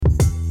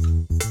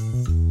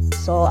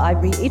So I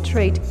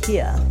reiterate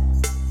here,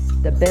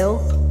 the bill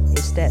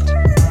is dead.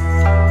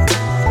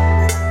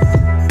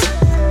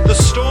 The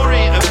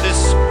story of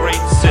this great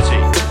city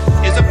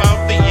is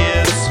about the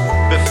years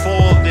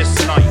before this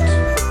night.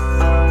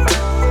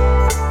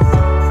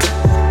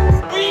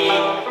 We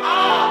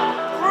are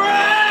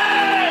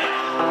great!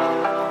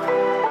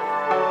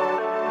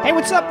 Hey,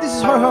 what's up? This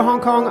is Ho Ho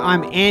Hong Kong.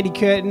 I'm Andy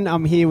Curtin.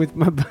 I'm here with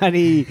my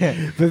buddy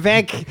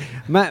Vivek.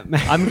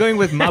 I'm going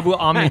with Mabu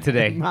Army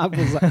today.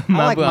 Marbles, I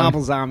like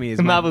Marbles Army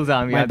as Marbles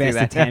Army, my I'll do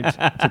best that.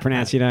 attempt to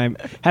pronounce your name.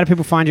 How do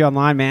people find you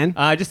online, man?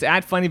 Just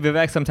add funny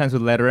Vivek sometimes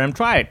with letter M.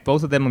 Try it.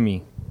 Both of them are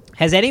me.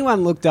 Has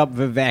anyone looked up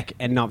Vivek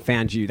and not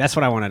found you? That's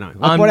what I want to know.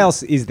 Like, what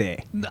else is there?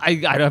 I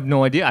have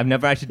no idea. I've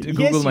never actually Yes,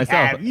 Googled you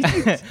myself. have. You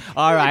just-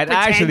 All right,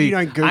 pretend actually, you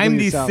don't Google I'm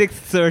yourself. the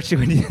 6th search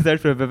when you search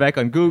for Vivek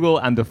on Google.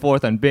 I'm the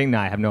 4th on Bing.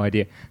 Now I have no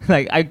idea.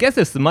 Like, I guess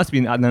there must be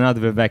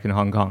another Vivek in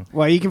Hong Kong.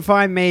 Well, you can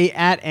find me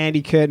at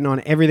Andy Curtin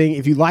on everything.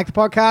 If you like the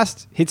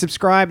podcast, hit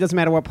subscribe. Doesn't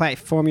matter what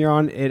platform you're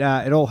on. It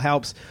all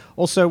helps.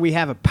 Also, we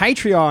have a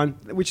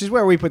Patreon, which is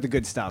where we put the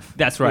good stuff.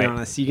 That's to be right.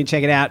 honest. You can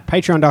check it out.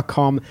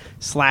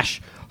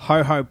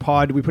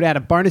 Patreon.com/HoHoPod. We put out a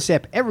bonus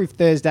ep every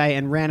Thursday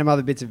and random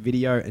other bits of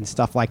video and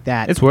stuff like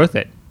that. It's worth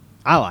it.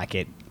 I like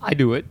it. I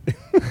do it.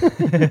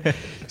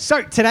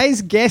 So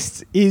today's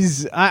guest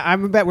is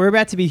we're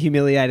about to be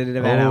humiliated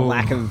about our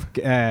lack of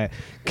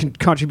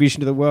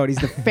contribution to the world. He's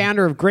the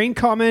founder of Green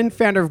Common,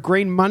 founder of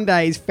Green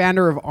Mondays,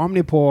 founder of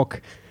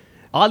Omnipork.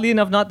 Oddly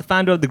enough, not the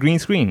founder of the green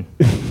screen.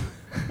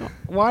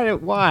 Why?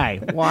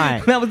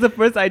 That was the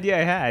first idea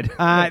I had.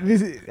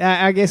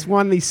 I guess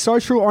won the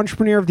Social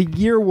Entrepreneur of the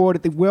Year award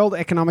at the World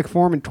Economic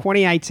Forum in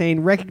 2018,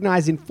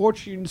 recognized in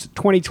Fortune's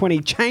 2020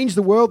 Change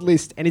the World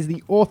list, and is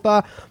the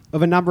author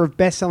of a number of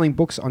best-selling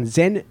books on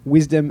Zen,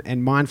 wisdom,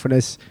 and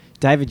mindfulness.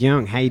 David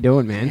Young, how you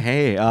doing, man?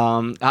 Hey,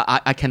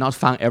 I cannot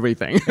find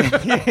everything.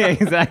 Yeah,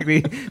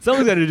 exactly.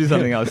 Someone's got to do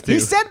something else too. He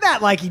said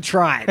that like he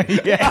tried.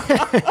 Yeah,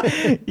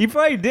 he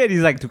probably did.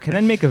 He's like, can I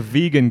make a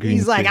vegan green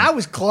He's like, screen?" I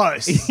was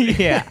close.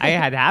 Yeah, I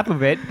had half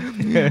of it.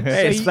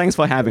 Hey, thanks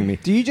for having me.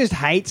 Do you just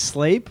hate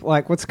sleep?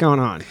 Like, what's going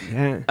on?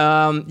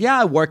 Yeah.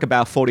 Yeah, I work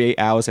about 48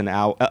 hours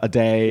a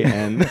day,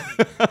 and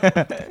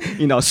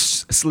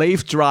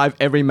slave drive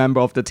every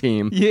member of the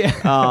team. Yeah.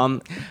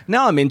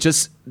 No, I mean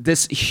just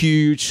this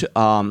huge.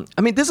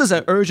 This is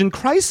an urgent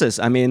crisis.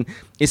 I mean,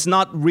 it's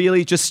not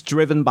really just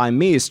driven by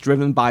me. It's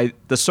driven by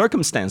the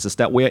circumstances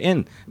that we're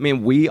in. I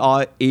mean, we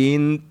are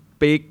in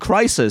big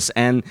crisis,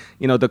 and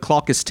the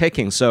clock is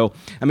ticking. So,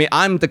 I mean,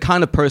 I'm the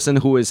kind of person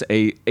who is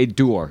a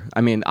doer.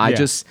 I mean, I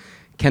just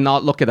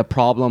cannot look at a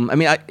problem. I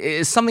mean,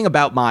 it's something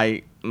about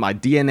my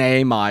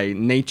DNA, my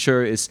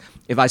nature is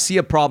if I see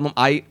a problem,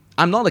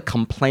 I'm not a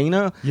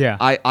complainer. Yeah.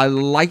 I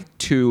like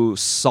to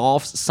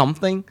solve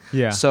something.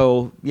 Yeah.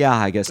 So, yeah,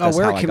 I guess that's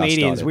how we're I got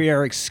comedians. started. We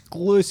are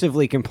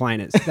exclusively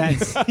complainers.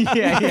 That's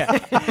Yeah.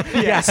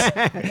 Yes.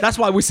 That's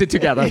why we sit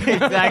together.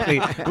 Exactly.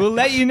 We'll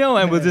let you know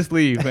and we'll just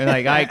leave. And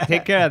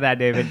take care of that,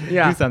 David.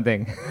 Yeah. Do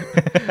something.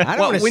 I don't Well,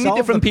 want to we need solve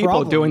different the people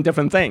problem. doing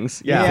different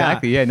things. Yeah.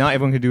 Exactly. Yeah. Not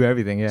everyone can do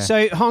everything. Yeah.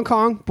 So Hong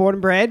Kong, born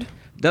and bred.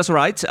 That's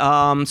right.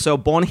 So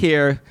born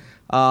here,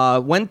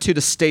 went to the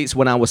States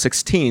when I was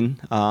 16.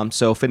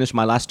 So finished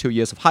my last 2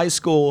 years of high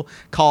school,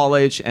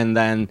 college, and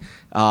then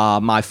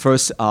my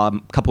first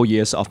couple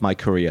years of my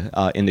career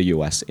in the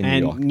U.S. in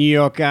And New York. New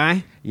York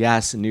guy.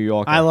 Yes, New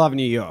York. I love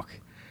New York.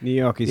 New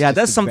York is Yeah, just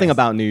there's the something best.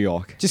 about New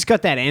York. Just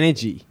got that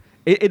energy.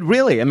 It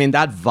really, I mean,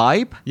 that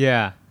vibe.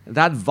 yeah.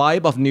 That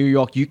vibe of New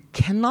York, you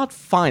cannot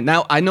find.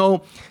 Now, I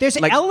know... There's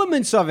like,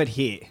 elements of it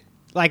here.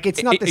 Like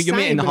it's not the You same.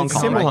 mean in but Hong it's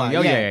Kong, similar. right?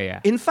 Oh, yeah.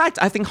 In fact,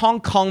 I think Hong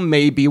Kong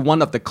may be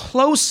one of the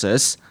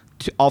closest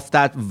of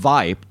that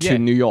vibe to Yeah.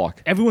 New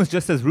York. Everyone's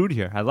just as rude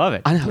here. I love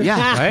it. I know,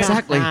 yeah, Right?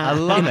 exactly. I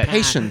love it.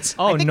 Impatient.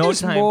 Oh, I think no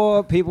there's time.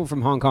 more people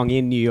from Hong Kong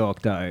in New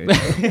York, though.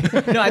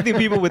 No, I think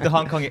people with the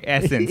Hong Kong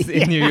essence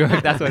in New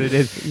York, that's what it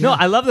is. No,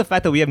 I love the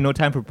fact that we have no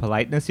time for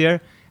politeness here.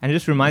 And it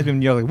just reminds me of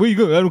New York, like, where you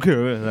going? I don't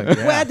care. Like,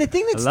 yeah, Well, the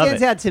thing that I love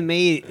stands it. out to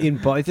me in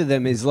both of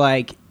them is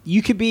like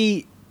you could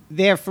be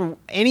there for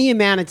any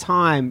amount of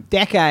time,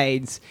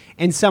 decades,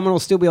 and someone will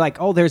still be like,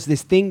 oh, there's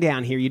this thing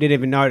down here you didn't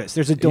even notice.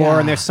 There's a door Yeah.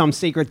 and there's some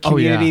secret Oh,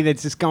 yeah. community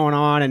that's just going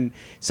on and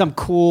some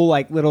cool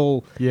like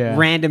little Yeah.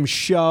 random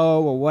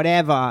show or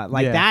whatever.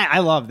 Like Yeah. that, I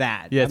love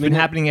that. Yeah, I it's mean, been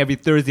happening every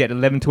Thursday at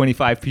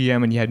 11:25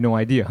 p.m. and you had no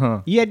idea, huh?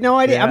 You had no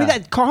idea. I mean, Yeah.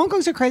 Hong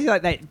Kong's so crazy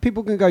like that.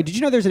 People can go, did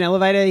you know there's an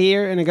elevator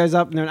here? And it goes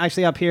up, and then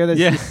actually up here there's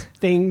Yeah. this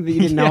thing that you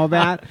didn't know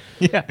about.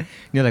 Yeah. And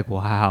you're like,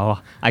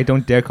 wow, I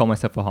don't dare call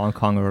myself a Hong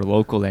Kong or a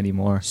local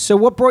anymore. So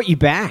what brought you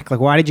back?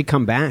 Like, why did you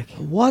come back?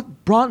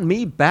 What brought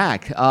me back?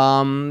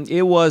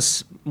 It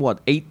was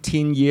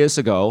 18 years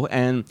ago,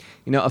 and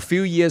a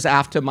few years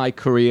after my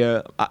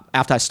career,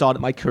 after I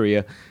started my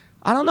career,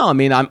 I don't know. I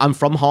mean, I'm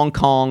from Hong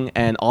Kong,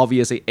 and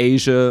obviously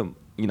Asia,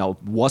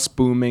 was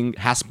booming,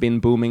 has been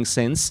booming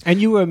since. And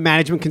you were a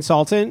management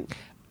consultant?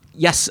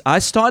 Yes, I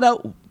started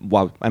out.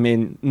 Well, I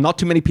mean, not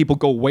too many people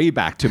go way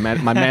back to my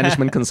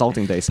management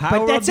consulting days.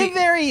 But that's a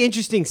very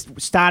interesting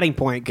starting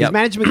point because Yep.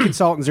 management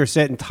consultants are a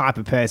certain type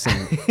of person.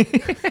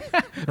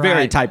 Very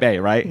Right. type A,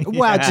 right?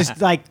 Well,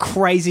 just like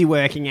crazy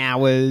working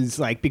hours,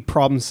 like big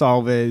problem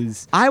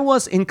solvers. I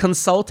was in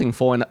consulting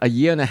for a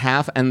year and a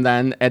half, and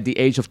then at the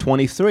age of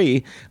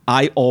 23,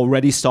 I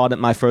already started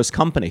my first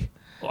company.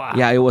 Wow.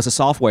 Yeah, it was a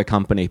software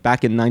company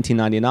back in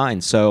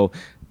 1999. So,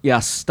 yeah,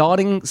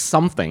 starting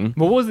something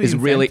What was the is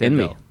really in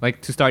incentive, me. though?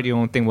 Like to start your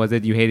own thing, was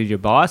it you hated your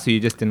boss or you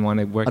just didn't want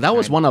to work? That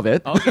was one of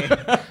it. Okay.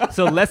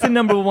 So lesson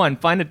number 1,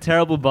 find a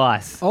terrible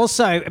boss.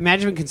 Also,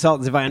 management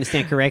consultants, if I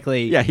understand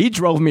correctly, Yeah, he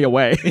drove me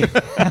away.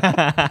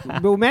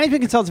 well,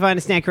 management consultants, if I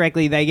understand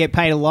correctly, they get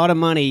paid a lot of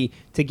money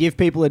to give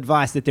people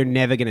advice that they're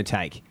never going to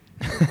take.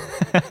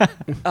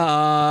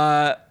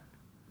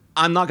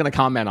 I'm not going to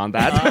comment on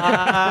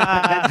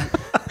that.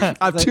 I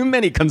have too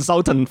many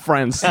consultant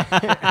friends.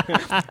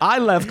 I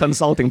left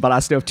consulting, but I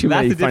still have too That's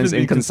many the friends difference in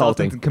between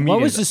consulting. consultants and comedians.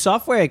 What was the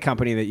software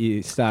company that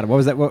you started? What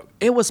was that? What,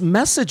 It was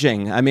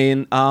messaging. I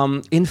mean,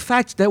 in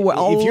fact, there were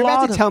if you're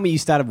about lot to of- tell me you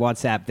started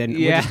WhatsApp, then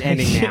we're Yeah. just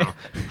ending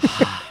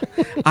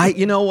now.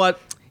 you know what?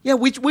 Yeah,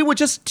 we were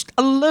just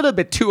a little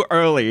bit too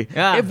early.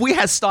 Yeah. If we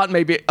had started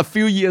maybe a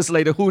few years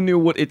later, who knew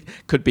what it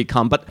could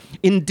become? But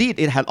indeed,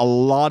 it had a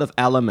lot of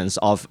elements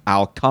of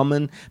our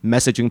common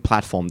messaging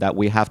platform that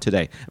we have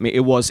today. I mean,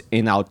 it was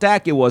in our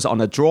deck. It was on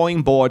a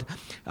drawing board.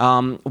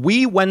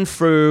 We went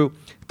through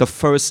the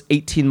first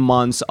 18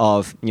 months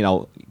of,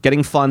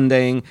 getting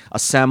funding,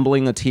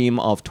 assembling a team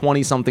of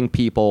 20-something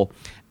people.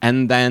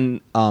 And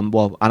then,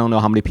 well, I don't know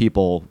how many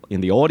people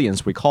in the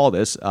audience recall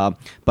this, and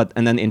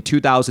then in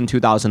 2000,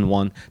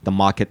 2001, the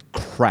market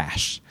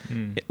crashed,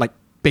 like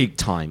big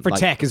time. For like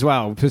tech as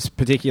well,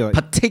 particularly.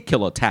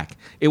 particular tech.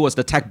 It was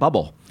the tech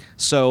bubble.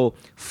 So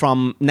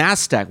from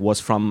NASDAQ was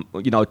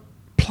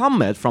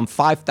plummet from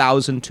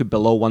 5,000 to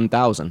below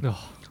 1,000.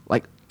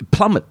 Like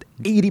plummet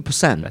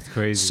 80%. That's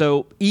crazy.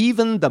 So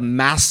even the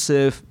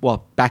massive,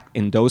 well, back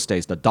in those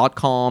days, the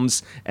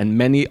dot-coms and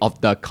many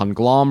of the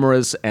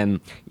conglomerates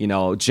and,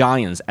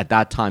 giants at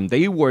that time,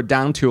 they were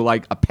down to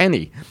like a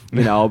penny,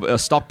 a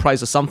stock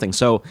price or something.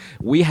 So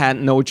we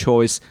had no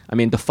choice. I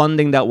mean, the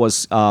funding that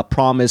was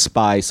promised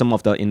by some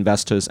of the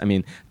investors, I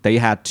mean, they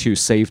had to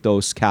save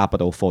those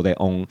capital for their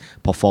own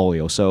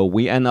portfolio. So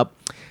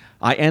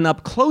I end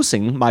up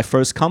closing my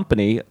first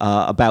company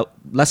about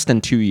less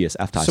than 2 years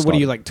after I So started. what are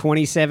you, like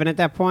 27 at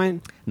that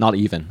point? Not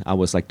even. I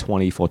was like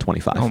 24,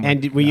 25.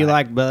 And were you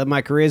like, well,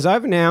 my career's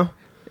over now?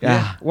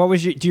 Yeah. What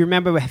was do you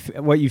remember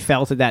what you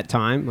felt at that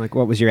time? Like,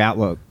 what was your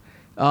outlook?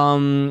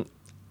 I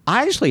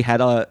actually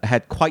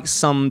had quite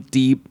some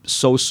deep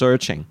soul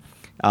searching.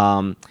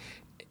 I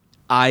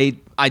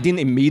didn't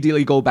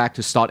immediately go back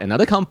to start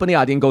another company.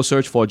 I didn't go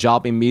search for a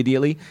job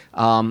immediately.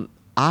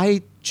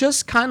 I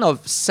just kind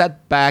of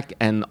sat back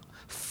and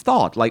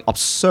thought, like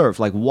observed,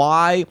 like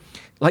why,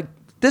 like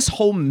this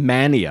whole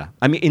mania.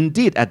 I mean,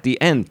 indeed, at the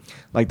end,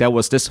 like there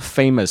was this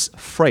famous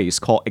phrase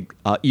called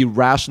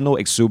irrational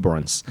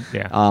exuberance.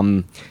 Yeah.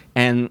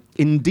 And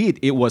indeed,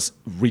 it was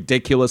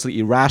ridiculously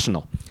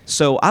irrational.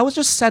 So I was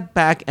just sat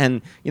back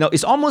and,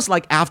 it's almost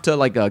like after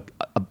like a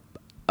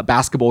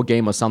basketball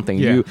game or something.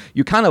 Yeah.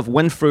 You kind of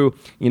went through,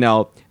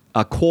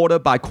 quarter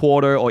by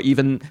quarter or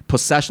even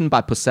possession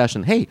by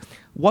possession. Hey,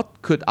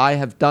 what could I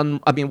have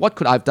done? I mean, what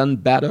could I have done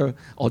better?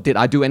 Or did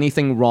I do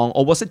anything wrong?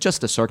 Or was it just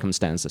the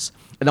circumstances?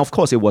 And of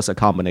course, it was a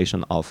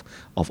combination of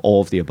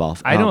all of the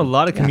above. I know a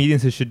lot of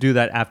comedians who should do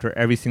that after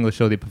every single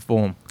show they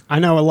perform. I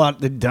know a lot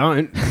that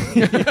don't.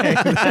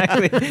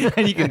 Exactly.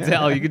 And you can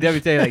tell. You can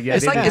definitely tell, like, yeah.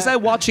 It's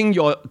like watching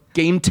your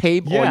game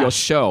tape or Yeah. your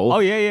show. Oh,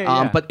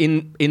 yeah. But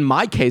in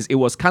my case, it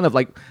was kind of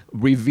like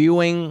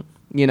reviewing,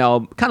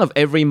 kind of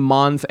every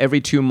month,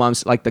 every 2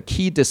 months, like the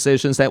key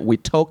decisions that we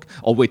took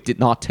or we did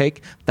not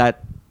take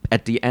that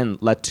at the end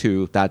led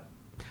to that.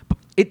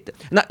 It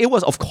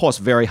was, of course,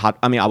 very hard.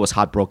 I mean, I was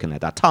heartbroken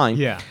at that time.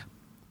 Yeah.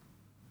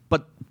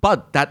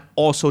 But that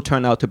also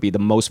turned out to be the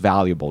most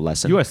valuable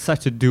lesson. You are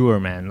such a doer,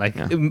 man. Like,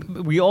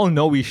 we all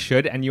know we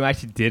should, and you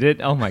actually did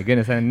it. Oh, my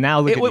goodness. And now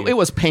look at you. It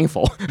was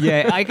painful.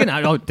 Yeah, I can.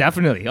 Oh,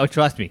 definitely. Oh,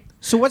 trust me.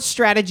 So what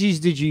strategies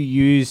did you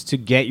use to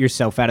get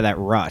yourself out of that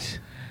rut?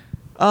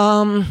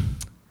 The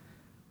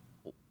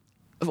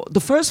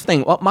first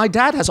thing, well, my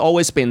dad has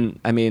always been,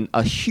 I mean,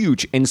 a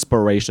huge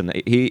inspiration.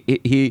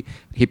 He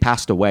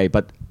passed away,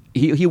 but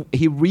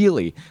he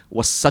really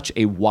was such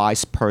a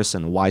wise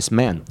person, wise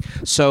man.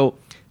 So,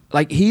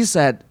 like he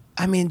said,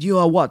 I mean, you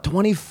are what,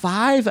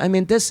 25? I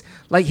mean, this,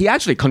 like he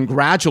actually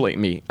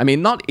congratulated me. I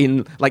mean, not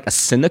in like a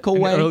cynical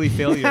way. Early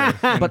failure.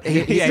 But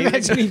hey, look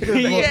at you, boo,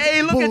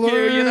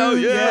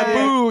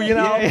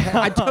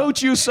 I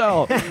told you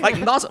so. Like,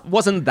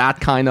 wasn't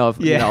that kind of,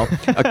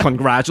 a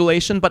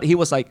congratulation, but he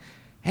was like,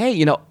 hey,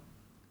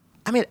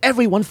 I mean,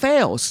 everyone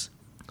fails.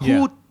 Yeah.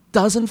 Who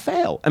doesn't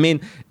fail? I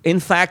mean, in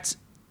fact,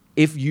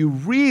 if you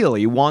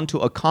really want to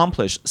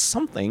accomplish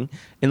something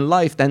in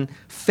life, then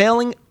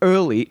failing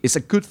early is a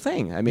good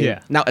thing. I mean,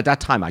 Yeah. now at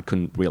that time, I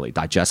couldn't really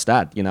digest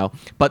that,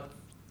 but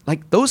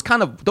like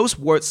those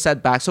words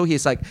set back. So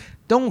he's like,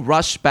 don't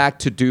rush back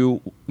to do,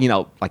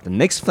 like the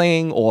next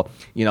thing, or,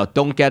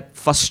 don't get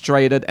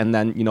frustrated and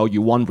then,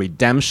 you want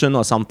redemption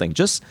or something.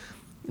 Just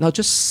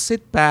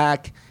sit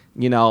back,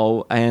 and,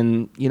 I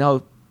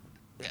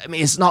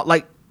mean, it's not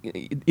like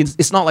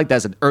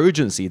there's an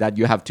urgency that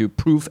you have to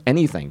prove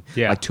anything.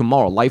 Yeah. Like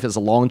tomorrow, life is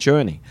a long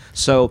journey.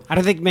 So I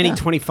don't think many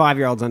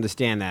 25-year-olds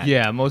understand that.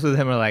 Yeah, most of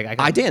them are like,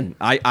 I didn't.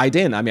 I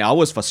didn't. I mean, I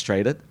was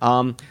frustrated.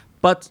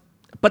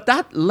 But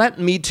that led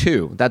me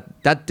to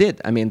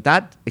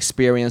that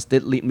experience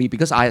did lead me,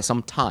 because I had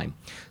some time.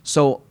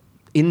 So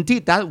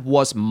indeed, that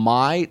was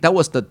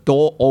the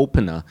door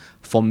opener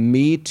for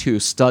me to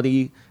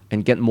study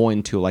and get more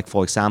into, like,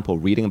 for example,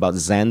 reading about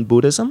Zen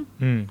Buddhism,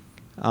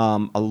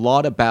 a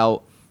lot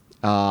about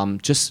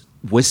just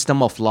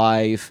wisdom of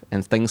life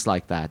and things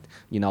like that.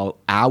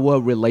 Our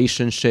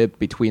relationship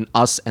between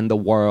us and the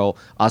world,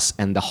 us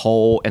and the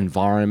whole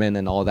environment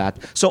and all that.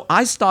 So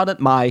I started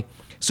the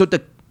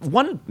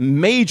one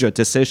major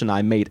decision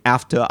I made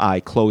after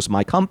I closed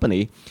my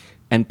company,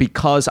 and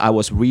because I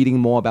was reading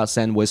more about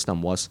Zen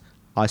wisdom, was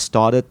I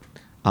started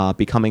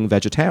becoming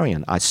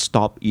vegetarian. I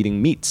stopped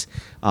eating meat.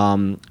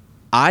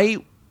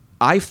 I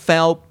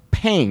felt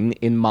pain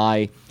in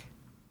my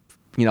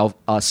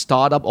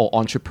startup or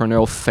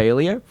entrepreneurial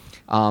failure,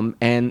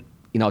 and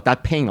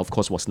that pain, of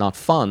course, was not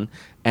fun.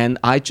 And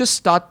I just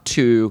start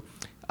to,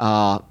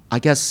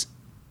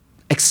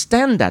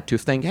 extend that to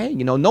think, hey,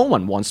 no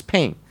one wants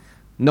pain.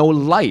 No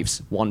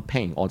lives want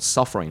pain or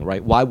suffering,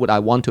 right? Why would I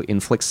want to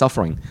inflict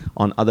suffering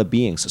on other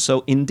beings?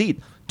 So indeed,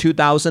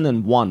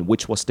 2001,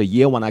 which was the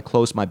year when I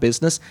closed my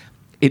business,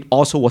 it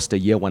also was the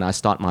year when I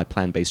started my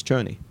plant-based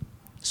journey.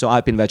 So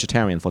I've been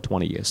vegetarian for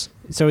 20 years.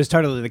 So it was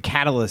totally the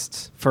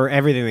catalyst for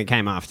everything that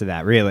came after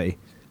that, really.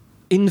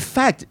 In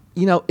fact,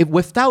 if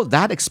without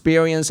that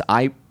experience,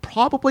 I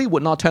probably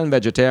would not turn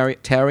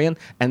vegetarian,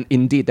 and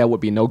indeed, there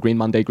would be no Green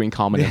Monday, Green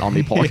Common, and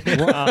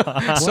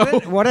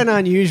Omnipod. What an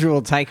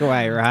unusual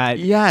takeaway, right?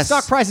 Yes.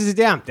 Stock prices are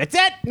down. That's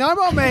it. No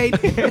more meat.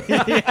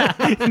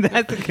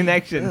 that's the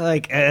connection.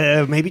 Like,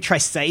 maybe try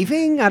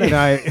saving? I don't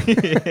know.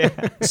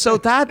 So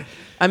that,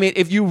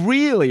 if you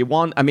really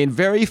want,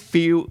 very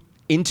few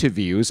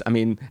interviews,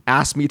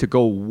 asked me to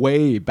go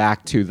way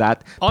back to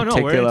that particular... Oh, no,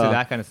 we're into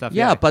that kind of stuff.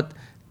 Yeah,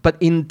 but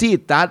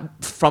indeed,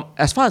 that from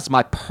as far as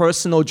my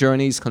personal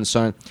journey is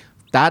concerned,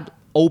 that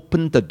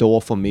opened the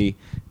door for me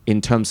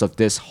in terms of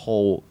this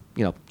whole,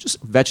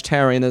 just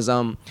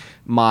vegetarianism,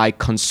 my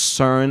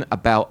concern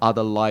about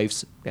other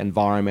lives,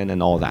 environment,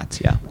 and all that.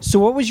 Yeah. So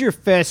what was your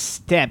first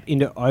step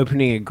into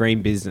opening a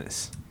green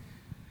business?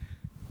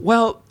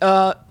 Well,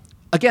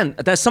 again,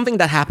 there's something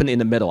that happened in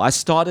the middle. I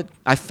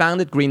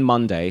founded Green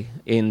Monday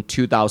in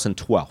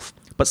 2012,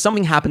 but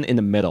something happened in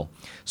the middle.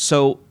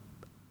 So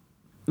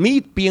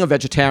me being a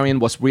vegetarian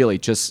was really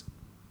just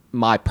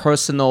my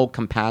personal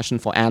compassion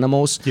for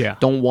animals. Yeah.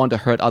 Don't want to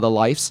hurt other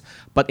lives.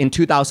 But in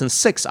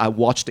 2006, I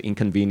watched The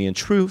Inconvenient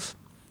Truth.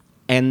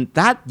 And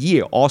that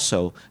year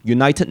also,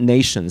 United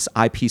Nations,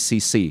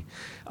 IPCC,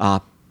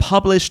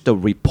 published the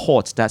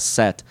report that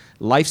said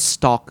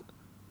livestock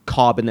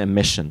carbon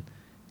emission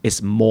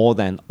is more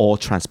than all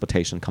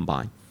transportation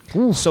combined.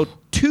 Ooh. So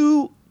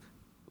two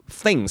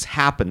things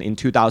happened in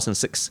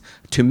 2006,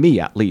 to me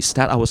at least,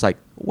 that I was like,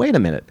 wait a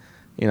minute.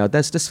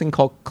 There's this thing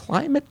called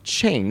climate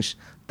change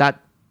that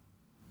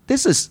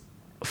this is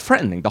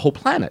threatening the whole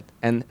planet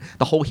and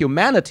the whole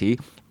humanity,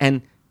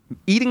 and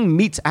eating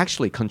meat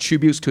actually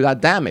contributes to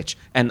that damage.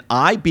 And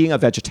I, being a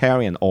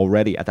vegetarian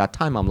already at that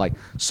time, I'm like,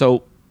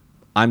 so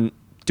I'm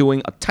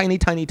doing a tiny,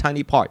 tiny,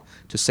 tiny part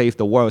to save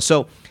the world.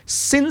 So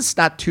since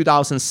that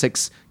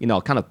 2006,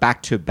 kind of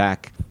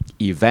back-to-back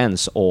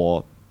events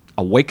or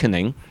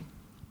awakening,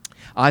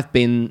 I've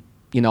been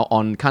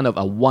on kind of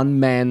a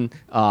one-man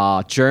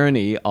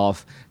journey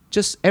of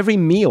just every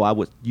meal, I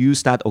would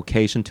use that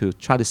occasion to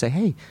try to say,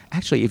 hey,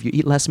 actually, if you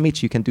eat less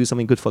meat, you can do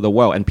something good for the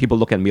world. And people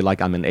look at me like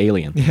I'm an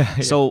alien. Yeah.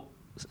 So,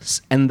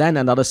 and then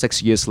another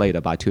 6 years later,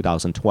 by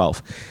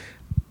 2012,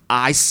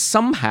 I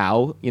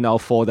somehow,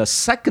 for the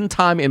second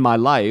time in my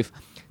life,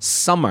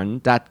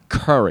 summoned that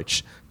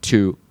courage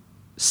to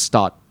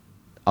start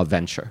a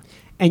venture.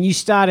 And you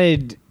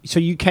started, so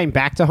you came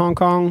back to Hong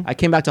Kong? I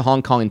came back to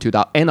Hong Kong in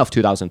end of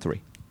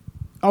 2003.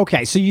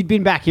 Okay, so you'd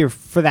been back here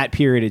for that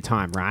period of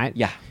time, right?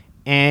 Yeah.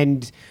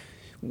 And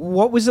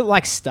what was it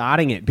like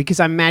starting it? Because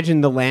I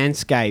imagine the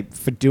landscape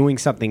for doing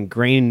something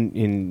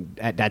green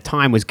at that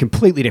time was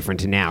completely different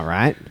to now,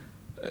 right?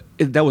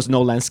 There was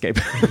no landscape.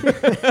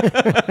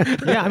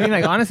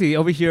 Yeah, honestly,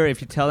 over here,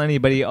 if you tell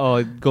anybody,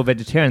 oh, go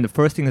vegetarian, the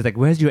first thing is like,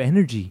 where's your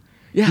energy?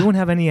 Yeah. You won't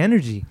have any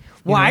energy.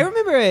 Well, I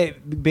remember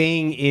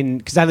being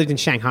because I lived in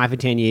Shanghai for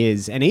 10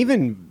 years, and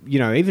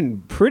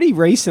even pretty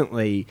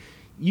recently,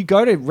 you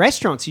go to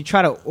restaurants, you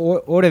try to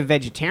order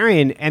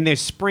vegetarian, and they're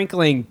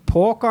sprinkling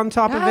pork on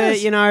top of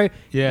it,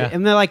 Yeah.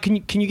 And they're like,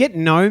 can you get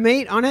no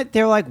meat on it?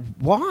 They're like,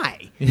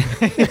 why?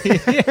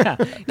 Yeah.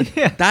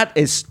 That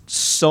is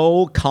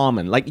so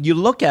common. Like you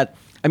look at,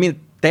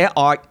 there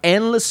are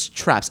endless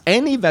traps.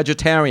 Any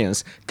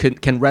vegetarians can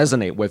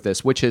resonate with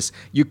this, which is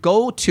you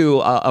go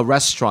to a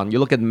restaurant, you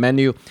look at the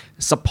menu,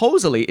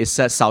 supposedly it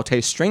says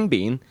sauteed string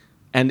bean,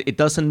 and it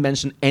doesn't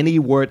mention any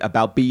word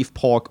about beef,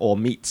 pork, or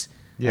meat.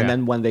 Yeah. And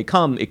then when they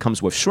come, it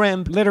comes with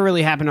shrimp.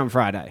 Literally happened on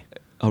Friday.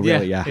 Oh,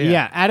 really? Yeah.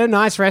 Yeah, at a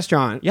nice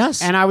restaurant.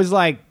 Yes. And I was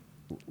like,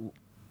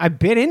 I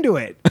bit into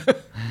it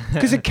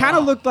because it kind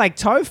of looked like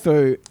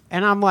tofu,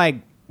 and I'm like,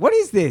 what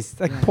is this?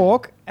 Like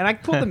pork? And I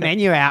pulled the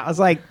menu out. I was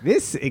like,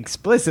 this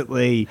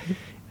explicitly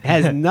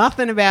has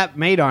nothing about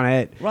meat on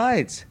it.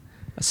 Right.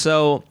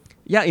 So,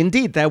 yeah,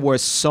 indeed, there were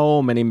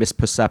so many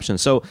misperceptions.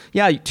 So,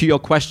 yeah, to your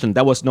question,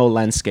 there was no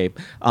landscape.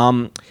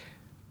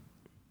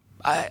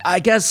 I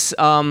guess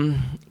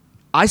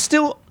I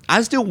still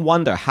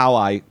wonder how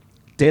I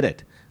did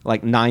it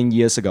like 9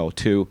 years ago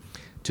to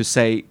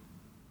say,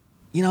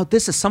 you know,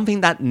 this is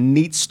something that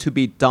needs to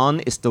be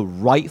done. It's the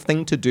right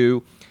thing to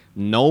do.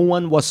 No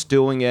one was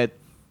doing it.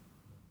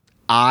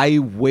 I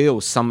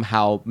will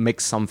somehow make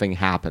something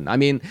happen. I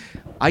mean,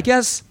 I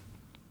can't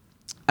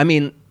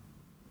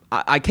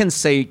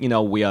say, you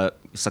know, we are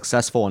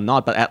successful or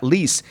not, but at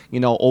least, you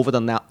know, over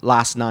the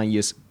last 9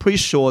 years, pretty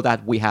sure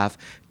that we have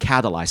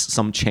catalyzed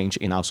some change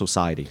in our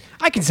society.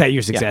 I can say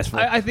you're successful.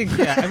 I think,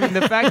 yeah. I mean,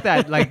 the fact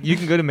that like you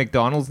can go to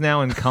McDonald's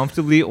now and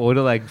comfortably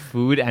order like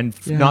food and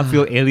not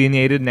feel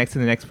alienated next to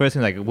the next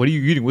person. Like, what are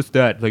you eating? What's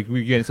that? Like,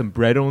 we get some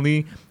bread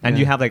only, and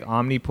you have like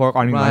Omni pork,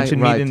 Omni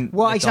luncheon meat. And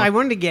Well, actually, I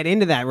wanted to get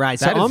into that, right?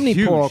 That So is Omni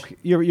huge. Pork,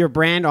 your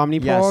brand Omni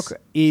Yes.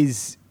 Pork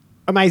is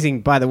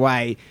amazing, by the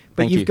way.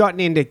 But Thank you've you. gotten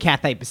into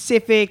Cathay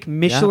Pacific,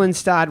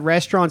 Michelin-starred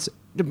restaurants,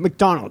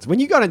 McDonald's. When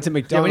you got into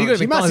McDonald's, when you go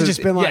to must have McDonald's,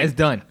 just been like, yeah, it's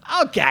done.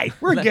 okay,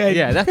 we're good.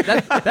 Yeah, that's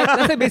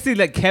like basically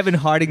like Kevin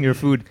Harding your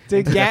food. Dude,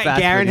 into the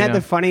fast Garen food, you had know?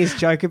 the funniest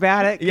joke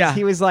about it. 'Cause Yeah.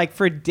 He was like,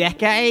 for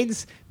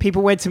decades,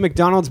 people went to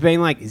McDonald's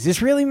being like, is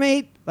this really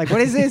meat? Like, what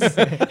is this?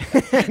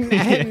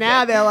 and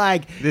now they're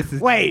like, This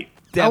is wait,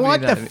 I definitely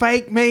want the not meat."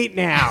 fake meat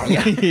now.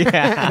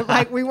 Yeah.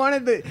 Like, we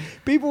wanted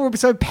people were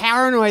so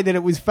paranoid that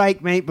it was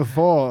fake meat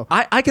before.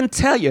 I can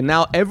tell you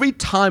now, every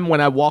time when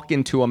I walk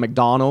into a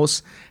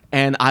McDonald's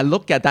and I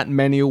look at that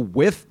menu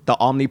with the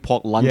Omni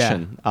Pork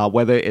luncheon,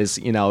 whether it's,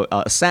 you know,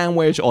 a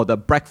sandwich or the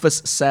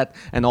breakfast set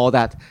and all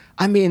that,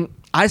 I mean,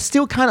 I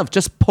still kind of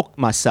just poke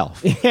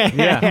myself.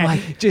 Yeah.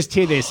 Just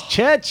hear this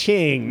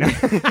churching.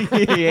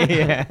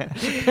 yeah.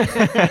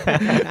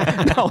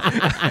 No,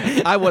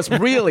 I was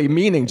really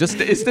meaning just,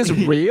 is this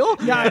real?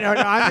 No,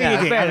 I think you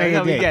did. fair I think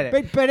enough, you we did.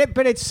 get it.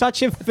 But it's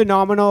such a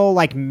phenomenal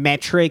like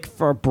metric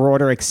for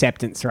broader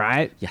acceptance,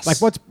 right? Yes.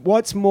 Like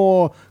what's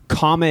more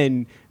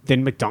common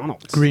than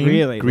McDonald's?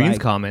 Really? Green's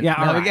Like- common. Yeah.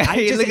 No, All right. okay,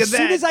 I just, look at as soon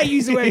that. as I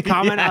use the word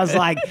common, I was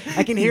like,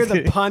 I can hear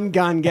the pun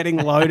gun getting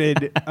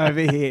loaded over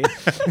here.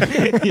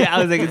 Yeah, I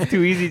was like, it's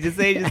too easy. Just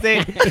say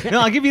it. No,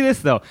 I'll give you this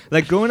though.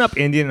 Like growing up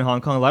Indian in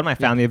Hong Kong, a lot of my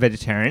family are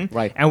vegetarian.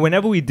 Right. And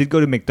whenever we did go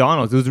to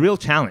McDonald's, it was a real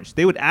challenge.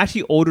 They would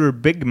actually order a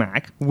Big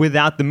Mac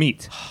without the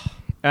meat.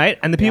 Right?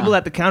 And the people Yeah.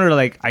 at the counter are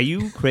like, are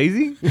you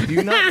crazy? Do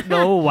you not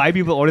know why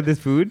people order this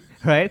food?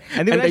 Right?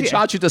 And would they actually-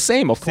 charge you the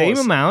same, of same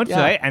course. amount, Yeah.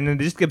 right? And then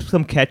they just give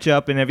some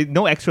ketchup and everything.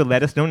 No extra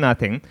lettuce, no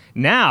nothing.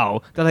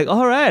 Now, they're like,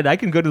 all right, I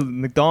can go to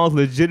McDonald's,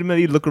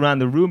 legitimately look around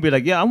the room, be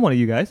like, yeah, I'm one of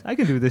you guys. I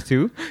can do this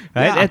too.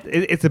 Right? Yeah.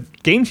 It's a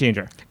game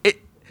changer. It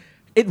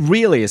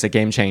really is a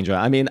game changer.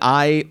 I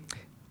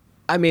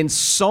mean,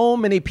 so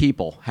many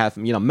people have,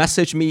 you know,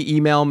 messaged me,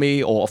 emailed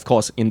me, or of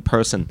course in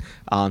person,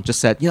 just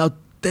said, you know,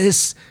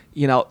 this,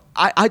 you know,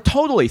 I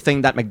totally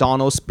think that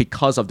McDonald's,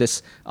 because of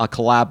this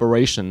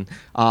collaboration,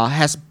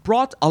 has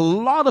brought a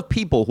lot of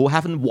people who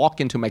haven't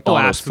walked into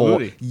McDonald's for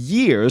absolutely.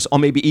 years or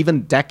maybe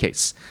even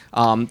decades.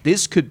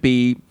 This could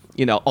be,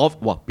 you know,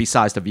 well,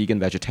 besides the vegan,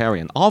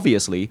 vegetarian,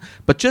 obviously,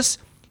 but just,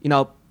 you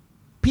know,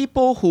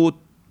 people who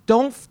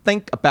don't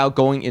think about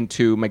going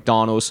into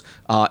McDonald's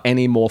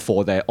anymore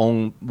for their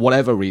own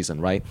whatever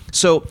reason, right?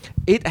 So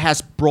it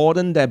has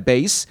broadened their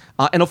base.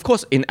 And of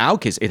course, in our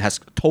case, it has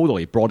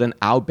totally broadened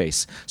our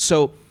base.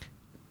 So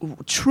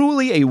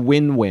truly a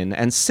win-win.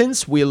 And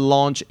since we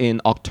launched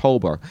in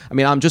October, I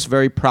mean, I'm just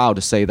very proud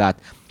to say that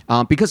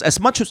because as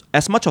much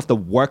of the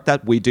work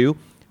that we do,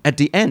 at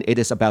the end, it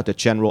is about the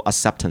general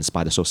acceptance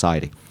by the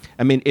society.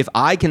 I mean, if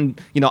I can,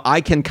 you know,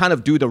 I can kind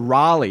of do the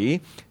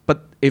rally,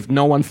 but if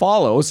no one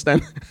follows,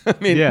 then I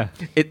mean, Yeah.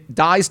 it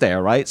dies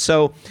there, right?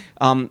 So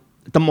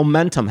the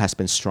momentum has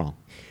been strong.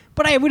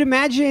 But I would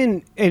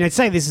imagine, and I'd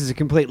say this is a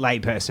complete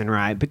layperson,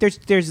 right? But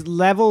there's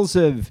levels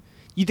of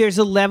there's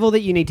a level that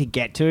you need to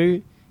get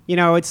to. You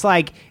know, it's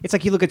like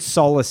you look at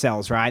solar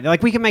cells, right? They're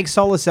like, we can make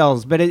solar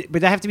cells, but they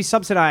have to be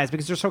subsidized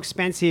because they're so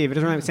expensive. It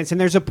doesn't make sense. And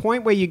there's a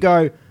point where you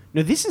go,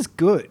 no, this is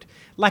good.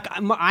 Like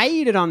I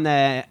eat it on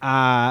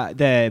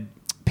the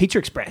Pizza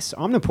Express,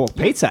 Omnipork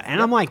pizza,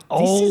 and I'm like,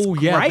 this is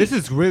great. yeah, this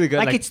is really good.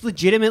 Like it's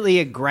legitimately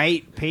a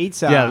great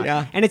pizza.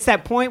 Yeah. And it's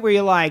that point where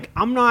you're like,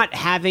 I'm not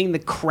having the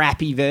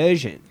crappy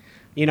version.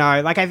 You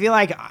know, like I feel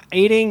like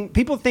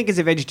people think as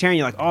a vegetarian,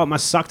 you're like, oh, it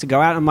must suck to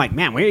go out. I'm like,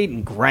 man, we're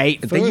eating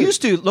great food. They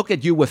used to look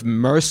at you with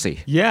mercy.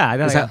 Yeah,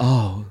 It's like,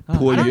 oh,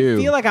 Poor I don't you.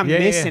 feel like I'm Yeah,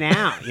 yeah, missing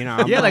out. You know.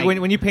 I'm Yeah, like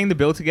when you're paying the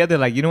bill together,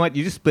 like, you know what,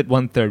 you just split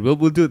 1/3.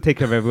 We'll take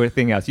care of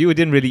everything else. You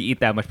didn't really eat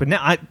that much, but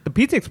now the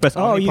Pizza Express.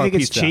 Oh, Omnipop you think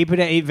it's pizza, cheaper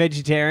to eat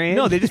vegetarian?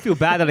 No, they just feel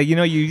bad that, like, you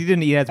know, you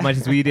didn't eat as much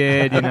as we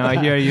did. You know,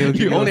 here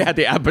You only had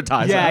the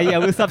appetizer. Yeah,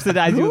 we'll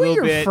subsidize you a Who are little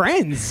your bit.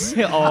 friends?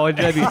 Oh,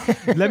 Debbie,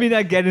 let me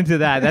not get into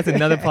that. That's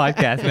another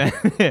podcast,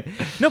 man.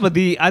 No, but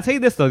I'll tell you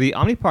this though, the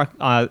Omnipop,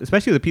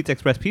 especially the Pizza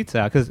Express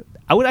pizza, because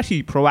I would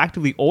actually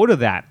proactively order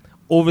that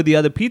over the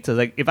other pizzas.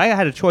 Like, if I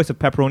had a choice of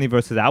pepperoni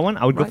versus that one,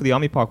 I would go for the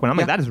Omnipop one. I'm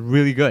like, that is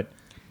really good.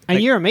 And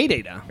Like- you're a meat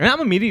eater. And I'm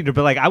a meat eater,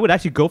 but like I would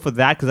actually go for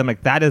that because I'm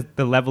like, that is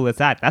the level it's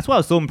at. That's why I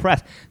was so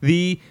impressed.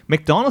 The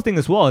McDonald's thing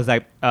as well is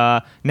like,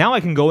 now I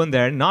can go in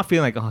there not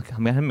feeling like, oh,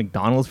 I'm at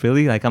McDonald's,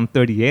 really? Like, I'm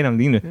 38, I'm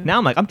eating. Now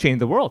I'm like, I'm changing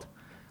the world.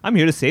 I'm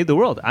here to save the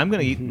world. I'm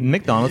gonna eat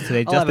McDonald's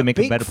today I'll just have to make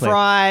a big better place.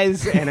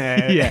 fries and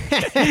a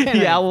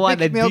Yeah, I want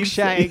big a deep-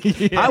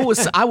 milkshake.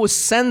 I will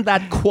send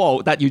that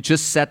quote that you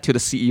just said to the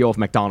CEO of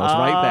McDonald's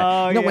right there.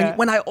 Oh, You know, yeah.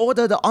 when I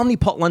order the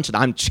Omnipop luncheon,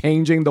 I'm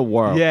changing the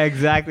world. Yeah,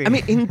 exactly. I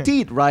mean,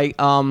 indeed, right?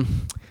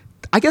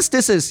 I guess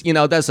this is,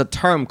 there's a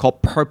term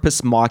called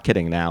purpose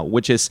marketing now,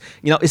 which is,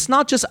 it's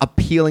not just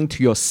appealing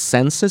to your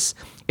senses,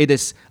 it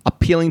is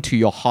appealing to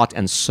your heart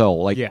and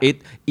soul. Like, Yeah.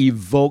 it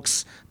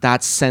evokes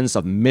that sense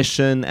of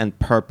mission and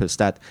purpose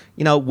that,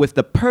 with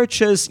the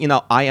purchase,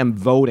 I am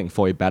voting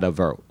for a better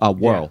world.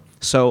 Yeah.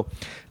 So,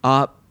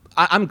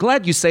 I'm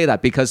glad you say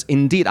that because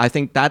indeed, I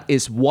think that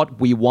is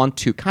what we want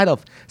to kind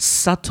of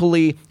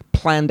subtly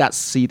plant that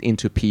seed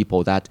into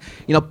people that,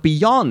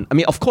 beyond, I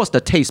mean, of course,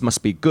 the taste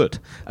must be good.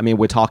 I mean,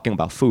 we're talking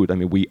about food. I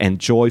mean, we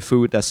enjoy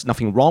food. There's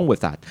nothing wrong with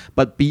that.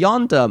 But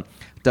beyond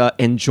the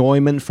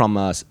enjoyment from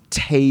a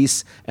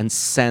taste and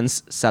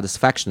sense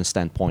satisfaction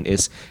standpoint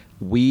is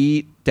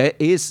there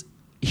is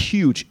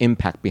huge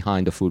impact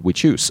behind the food we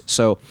choose.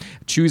 So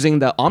choosing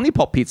the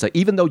Omnipop pizza,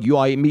 even though you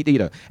are a meat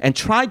eater, and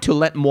try to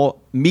let more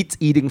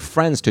meat-eating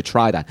friends to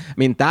try that. I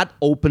mean, that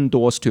opened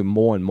doors to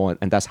more and more,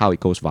 and that's how it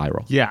goes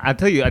viral. Yeah, I'll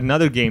tell you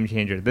another game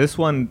changer. This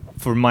one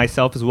for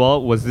myself as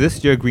well was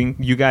this year.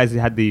 You guys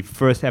had the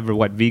first ever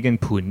vegan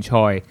pun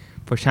choi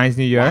for Chinese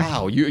New Year.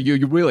 Wow,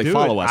 you really Dude,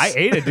 follow us. I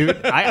ate it,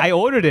 dude. I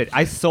ordered it.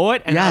 I saw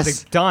it and I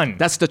was like, done.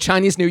 That's the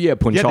Chinese New Year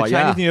pun Yeah, choi, the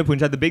Chinese New Year pun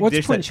choi, the big What's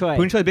dish. pun choi?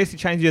 Pun choi is basically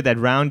Chinese New Year, that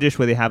round dish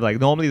where they have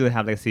normally they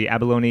have say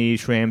abalone,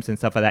 shrimps, and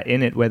stuff like that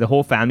in it, where the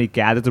whole family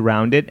gathers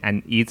around it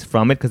and eats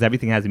from it because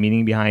everything has a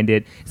meaning behind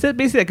it. It's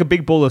basically like a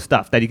big bowl of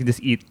stuff that you can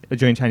just eat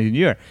during Chinese New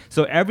Year.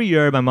 So every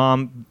year, my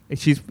mom,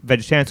 she's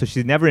vegetarian, so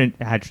she's never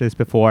had this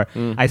before.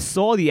 I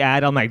saw the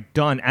ad, I'm like,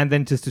 done. And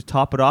then just to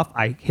top it off,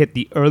 I hit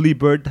the early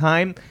bird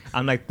time.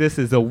 I'm like, this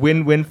is a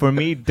win-win for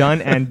me.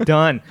 Done and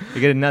done.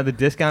 You get another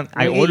discount.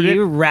 I ordered it.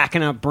 You're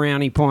racking up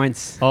brownie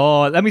points.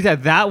 Oh, let me tell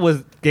you, that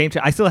was game changer.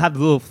 I still have the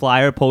little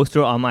flyer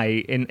poster on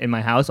in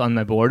my house on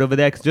my board over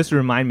there, just to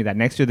remind me that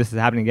next year this is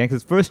happening again.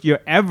 Because first year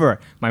ever,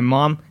 my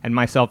mom and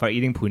myself are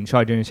eating pun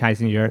choi during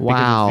Chinese New Year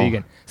Wow. because it's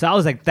vegan. So I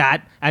was like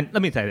that, and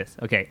let me tell you this.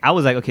 Okay, I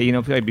was like, okay,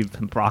 maybe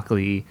some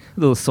broccoli, a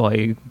little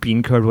soy,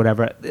 bean curd,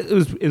 whatever. It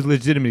was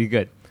legitimately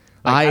good.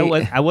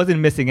 Like, I wasn't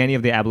missing any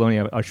of the abalone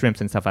or shrimps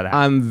and stuff like that.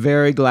 I'm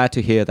very glad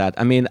to hear that.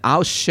 I mean,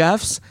 our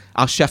chef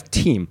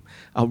team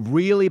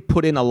really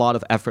put in a lot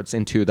of efforts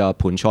into the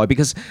pun choi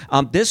because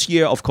this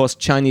year, of course,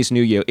 Chinese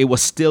New Year, it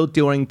was still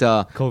during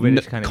the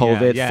COVID-ish kind of,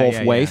 COVID yeah, fourth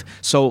yeah, wave. yeah.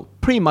 So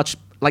pretty much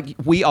like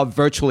we are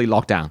virtually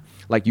locked down.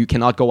 Like you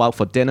cannot go out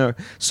for dinner.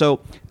 So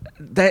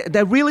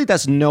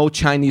there's no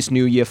Chinese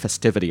New Year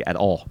festivity at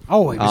all.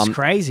 Oh, it was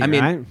crazy, I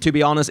mean, right? to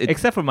be honest,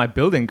 Except for my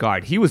building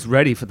guard, he was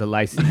ready for the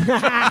license.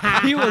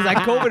 He was like,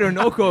 COVID or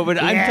no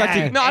COVID, I'm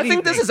touching. no, I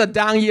think this is a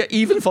down year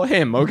even for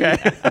him. Okay.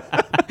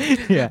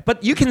 Yeah.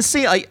 But you can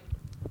see, I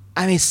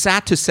mean,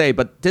 sad to say,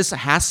 but this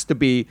has to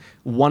be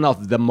one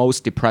of the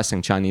most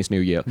depressing Chinese New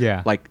Year.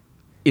 Yeah. Like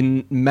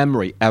in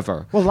memory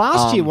ever. Well,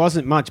 last year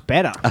wasn't much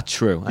better.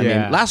 True. I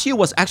Yeah. mean, last year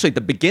was actually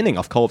the beginning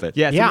of COVID.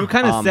 Yeah, so Yeah. we were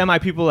kind of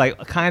semi-people, like,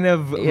 kind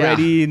of Yeah.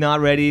 ready, not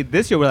ready.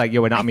 This year, we're like,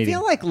 we're not I meeting.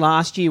 feel like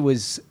last year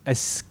was a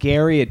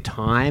scarier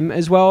time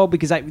as well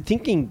because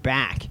thinking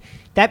back,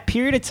 that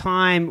period of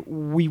time,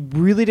 we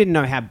really didn't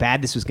know how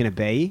bad this was going to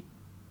be.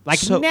 Like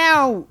So-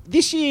 now,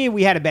 this year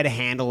we had a better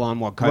handle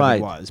on what COVID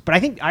Right. was.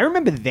 But I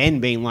remember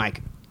then being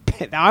like,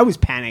 I was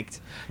panicked.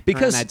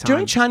 Because around that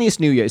during time. Chinese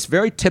New Year, it's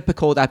very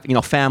typical that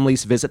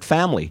families visit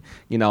family.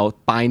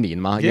 拜年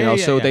嘛, Yeah,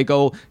 so yeah. they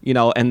go,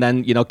 and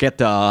then get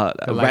the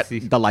red,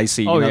 lycee. the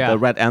lycee, Oh, yeah. the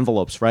red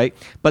envelopes, right?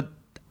 But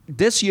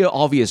this year,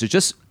 obviously,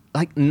 just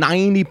like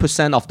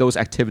 90% of those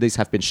activities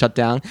have been shut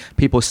down.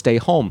 People stay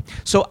home.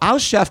 So our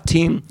chef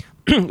team,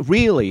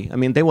 really, I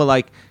mean, they were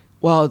like,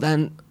 well,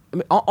 then. I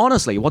mean,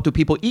 honestly, what do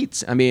people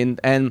eat? I mean,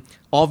 and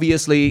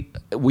obviously,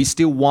 we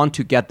still want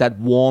to get that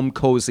warm,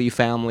 cozy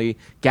family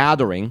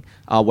gathering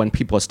when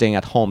people are staying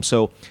at home.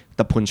 So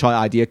the Pun Choi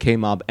idea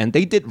came up, and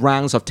they did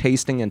rounds of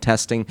tasting and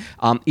testing.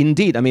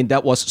 Indeed, I mean,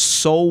 that was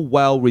so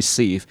well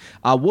received.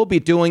 We'll be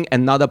doing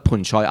another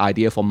Pun Choi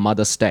idea for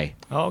Mother's Day.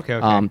 Oh,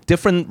 okay.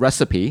 Different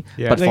recipe,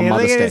 Yeah. but for Look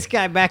Mother's at Day. this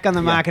guy back on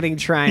the marketing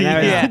train.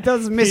 Yeah. It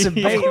doesn't miss a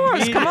beat. Of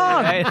course, come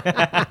on.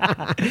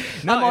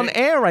 I'm on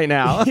air right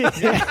now.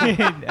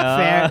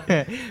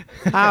 Fair.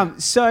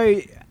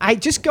 So I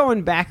just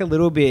going back a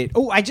little bit.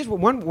 Oh, I just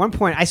one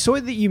point. I saw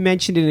that you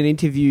mentioned in an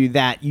interview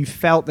that you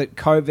felt that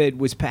COVID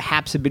was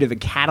perhaps a bit of a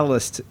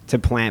catalyst to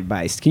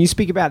plant-based. Can you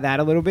speak about that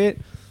a little bit?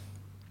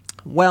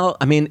 Well,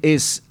 I mean,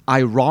 it's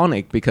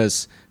ironic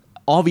because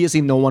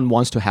obviously no one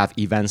wants to have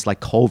events like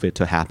COVID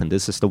to happen.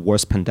 This is the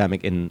worst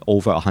pandemic in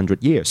over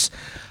 100 years.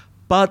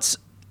 But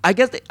I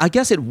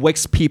guess it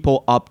wakes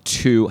people up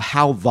to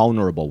how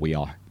vulnerable we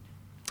are,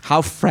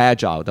 how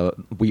fragile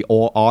we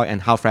all are,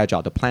 and how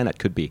fragile the planet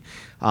could be.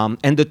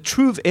 And the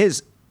truth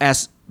is,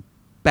 as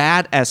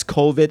bad as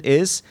COVID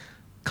is,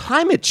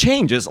 climate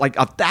change is like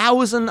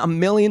 1,000,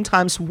 1,000,000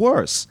 times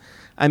worse.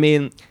 I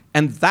mean,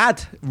 and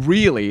that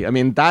really, I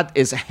mean, that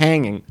is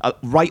hanging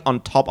right on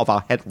top of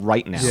our head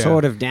right now.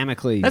 Sort of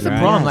Damocles. That's the right?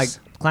 problem. Yes.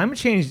 Like climate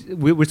change,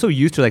 we're so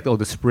used to like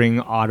the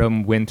spring,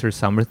 autumn, winter,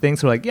 summer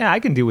things. So like, yeah,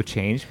 I can deal with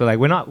change, but like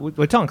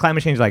we're talking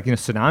climate change like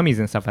tsunamis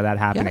and stuff like that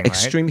happening. Yeah, right?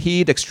 extreme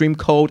heat, extreme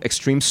cold,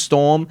 extreme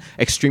storm,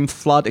 extreme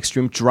flood,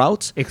 extreme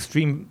drought.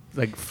 extreme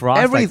like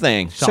frost,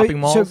 Everything. like, shopping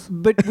malls.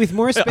 But with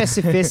more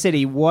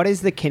specificity, what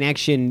is the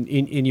connection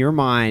in your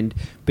mind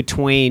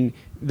between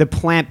the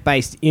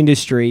plant-based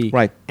industry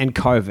Right. and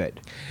COVID?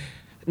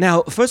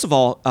 Now, first of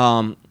all,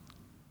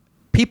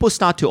 people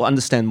start to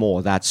understand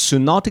more that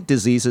zoonotic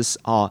diseases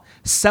are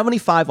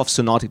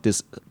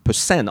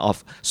 75%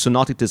 of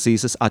zoonotic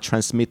diseases are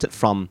transmitted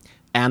from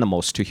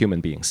animals to human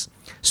beings.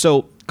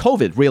 So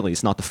COVID really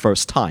is not the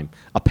first time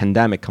a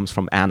pandemic comes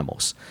from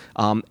animals.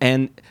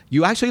 And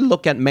you actually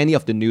look at many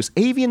of the news,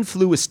 avian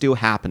flu is still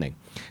happening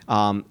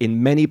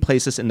in many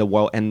places in the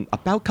world. And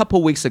about a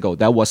couple weeks ago,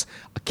 there was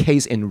a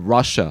case in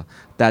Russia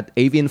that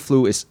avian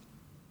flu is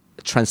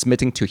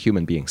transmitting to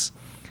human beings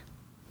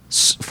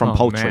from Oh,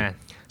 poultry. man.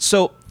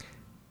 So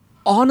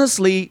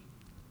honestly,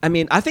 I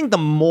mean, I think the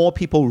more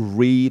people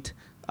read,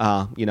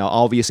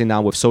 obviously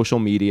now with social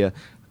media,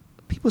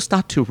 people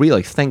start to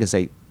really think and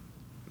say,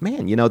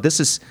 man,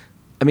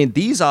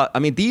 these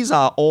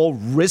are all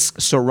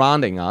risks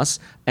surrounding us,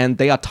 and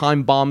they are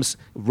time bombs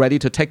ready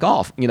to take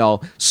off.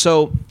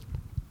 So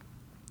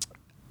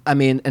I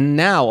mean, and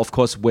now of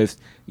course with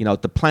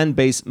the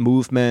plant-based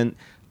movement,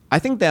 I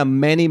think there are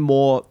many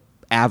more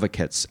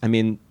advocates. I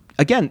mean,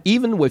 again,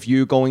 even with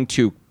you going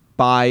to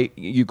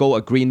you go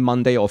a Green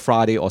Monday or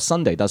Friday or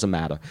Sunday, doesn't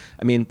matter.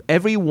 I mean,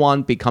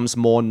 everyone becomes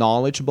more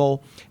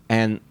knowledgeable,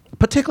 and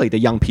particularly the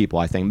young people,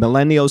 I think,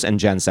 millennials and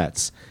Gen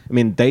Zs. I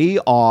mean, they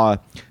are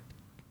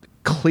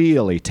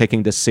clearly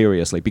taking this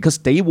seriously because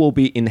they will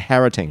be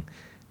inheriting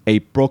a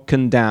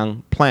broken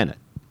down planet.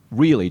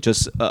 Really,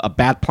 just a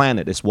bad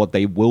planet is what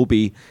they will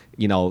be,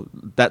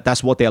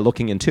 that's what they're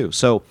looking into.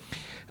 So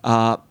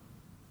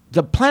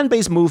the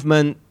plant-based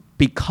movement,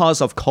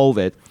 because of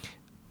COVID,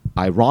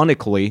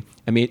 ironically,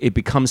 I mean, it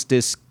becomes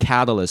this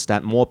catalyst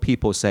that more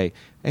people say,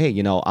 hey,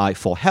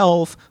 for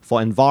health,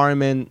 for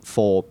environment,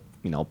 for,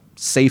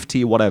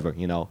 safety, whatever,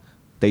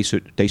 they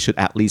should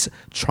at least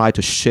try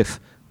to shift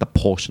the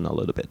portion a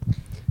little bit.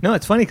 No,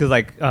 it's funny because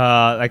like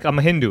I'm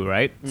a Hindu,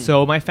 right?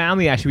 So my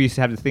family actually used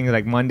to have this thing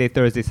like Monday,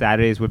 Thursday,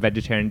 Saturdays were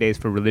vegetarian days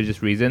for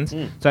religious reasons. So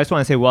I just want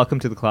to say welcome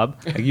to the club.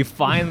 Like you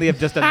finally have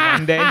just done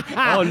Monday.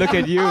 Oh, look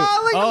at you.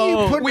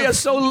 We are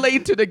so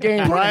late to the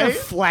game, A right?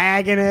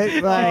 flag in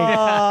it. Like,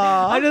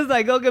 I just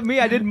like, look at me.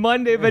 I did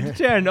Monday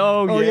vegetarian.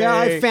 oh yeah,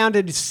 I yay.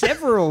 founded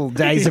several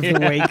days of the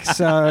week.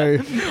 So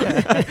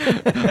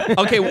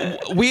Okay,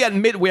 we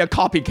admit we are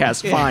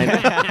copycats. Fine.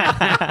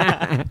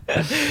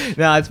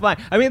 No, it's fine.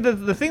 I mean,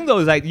 the thing though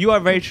is like you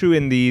are very true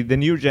in the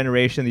newer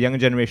generation, the younger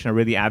generation are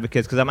really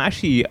advocates because I'm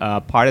actually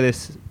part of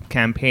this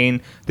campaign.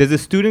 There's a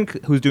student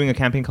who's doing a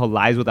campaign called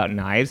Lives Without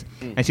Knives,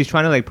 and she's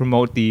trying to like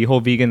promote the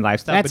whole vegan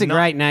lifestyle. that's but a not-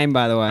 great name,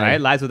 by the way.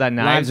 Right, Lives Without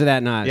Knives. Lives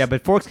Without Knives. Yeah,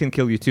 but forks can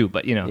kill you too.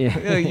 But Yeah.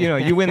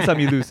 you win some,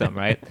 you lose some,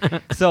 right?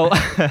 So,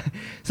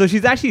 so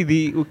she's actually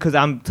because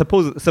I'm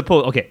supposed.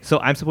 Okay, so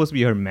I'm supposed to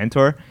be her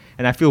mentor,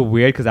 and I feel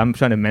weird because I'm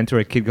trying to mentor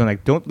a kid, going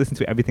like, don't listen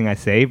to everything I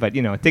say, but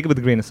take it with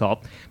a grain of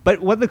salt.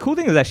 But what the cool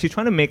thing is that she's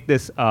trying to make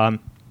this.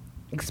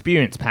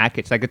 Experience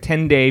package, like a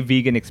 10-day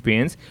vegan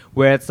experience,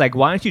 where it's like,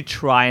 why don't you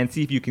try and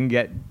see if you can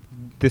get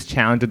this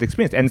challenge with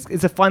experience, and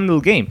it's a fun little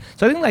game.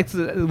 So I think like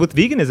with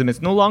veganism,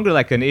 it's no longer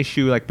like an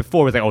issue like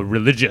before. It's like, oh,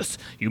 religious,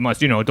 you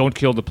must don't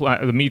kill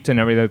the meat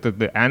and everything,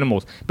 the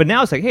animals. But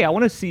now it's like, hey, I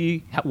want to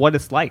see what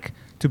it's like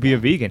to be a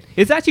vegan.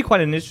 It's actually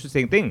quite an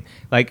interesting thing.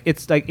 Like,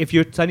 it's like if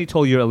you're suddenly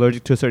told you're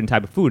allergic to a certain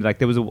type of food. Like,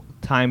 there was a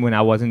time when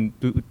I wasn't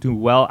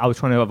doing well. I was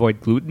trying to avoid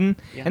gluten.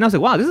 And I was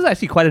like, wow, this is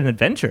actually quite an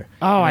adventure.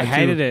 Oh, I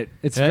hated it.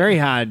 It's very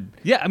hard.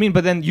 Yeah, I mean,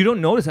 but then you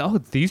don't notice, oh,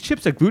 these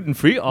chips are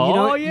gluten-free?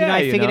 Oh, yeah.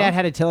 I figured out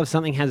how to tell if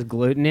something has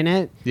gluten in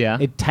it. Yeah.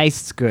 It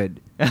tastes good.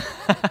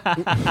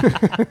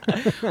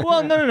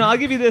 Well, no. I'll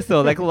give you this,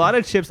 though. Like, a lot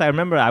of chips, I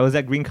remember I was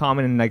at Green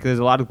Common, and, like, there's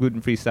a lot of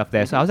gluten-free stuff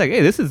there. So I was like,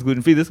 hey, this is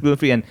gluten-free, this is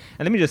gluten-free. And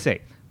let me just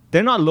say,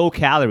 they're not low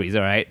calories,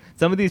 all right?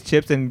 Some of these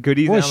chips and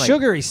goodies... Well, now, like,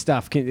 sugary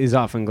stuff is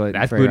often gluten-free,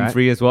 that's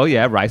gluten-free as well.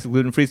 Yeah, rice is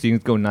gluten-free, so you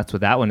can go nuts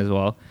with that one as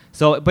well.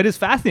 So, but it's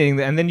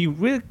fascinating, and then you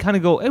really kind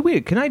of go, hey,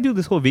 wait, can I do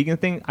this whole vegan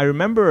thing? I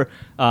remember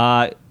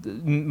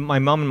my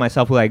mom and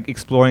myself were like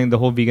exploring the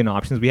whole vegan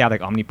options. We had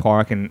like Omni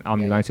Pork and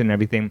Omni Luncheon and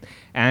everything,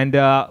 and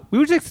we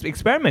were just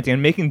experimenting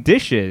and making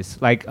dishes.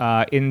 Like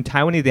in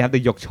Taiwanese, they have the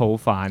Yok Chou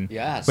Fan,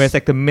 Yes. where it's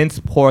like the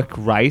minced pork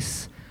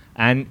rice,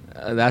 and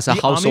That's a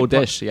the household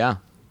Omni dish, yeah.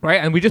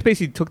 right? And we just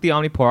basically took the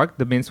Omni Pork,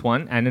 the minced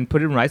one, and then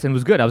put it in rice, and it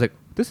was good. I was like,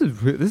 this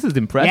is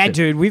impressive. Yeah,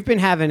 dude, we've been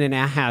having in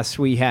our house.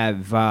 We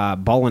have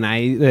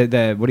bolognese.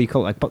 The what do you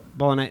call it? Like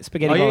bolognese,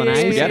 spaghetti Oh, yeah,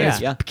 bolognese. yeah, yeah,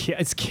 It's, yeah.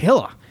 it's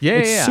killer. Yeah,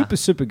 it's yeah.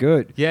 super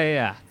good.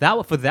 Yeah.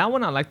 For that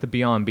one, I like the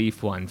Beyond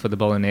Beef one for the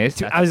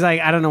bolognese. I was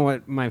like, I don't know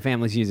what my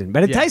family's using,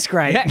 but it tastes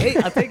great. Yeah, hey,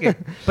 I'll take it.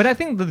 But I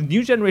think the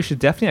new generation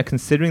definitely are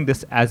considering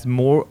this as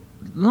more,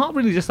 not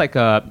really just like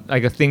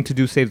a thing to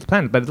do save the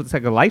planet, but it's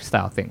like a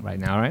lifestyle thing right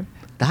now, right?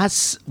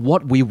 That's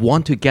what we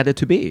want to get it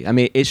to be. I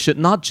mean, it should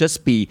not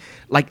just be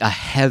like a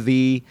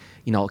heavy,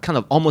 kind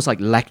of almost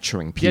like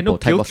lecturing people Yeah, no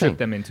type guilt of thing. trip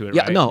them into it,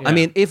 Yeah, right? no. I Yeah.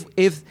 mean,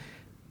 if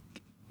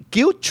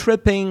guilt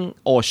tripping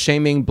or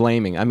shaming,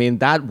 blaming, I mean,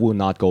 that will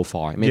not go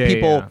far. I mean, Yeah,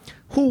 people. yeah.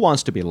 Who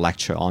wants to be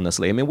lectured,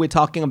 honestly? I mean, we're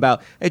talking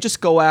about, hey, just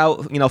go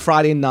out,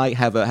 Friday night,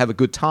 have a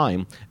good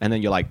time, and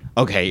then you're like,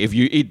 okay, if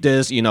you eat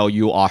this,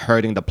 you are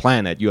hurting the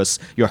planet.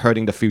 You're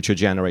hurting the future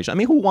generation. I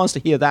mean, who wants to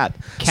hear that?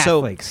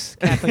 Catholics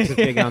are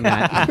big on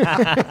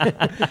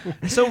that.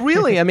 So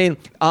really, I mean,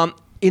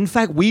 in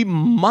fact, we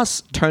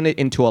must turn it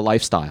into a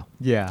lifestyle.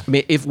 Yeah. I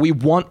mean, if we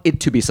want it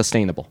to be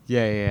sustainable.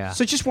 Yeah.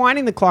 So just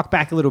winding the clock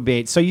back a little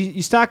bit. So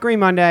you start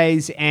Green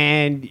Mondays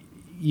and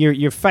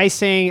you're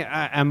facing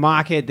a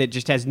market that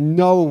just has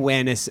no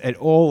awareness at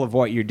all of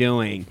what you're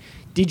doing.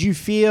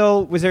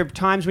 Was there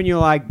times when you were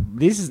like,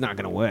 this is not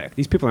going to work?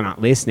 These people are not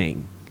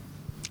listening.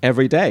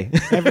 Every day.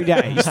 Every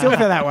day. You still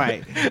feel that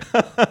way.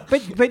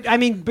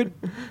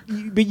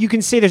 But you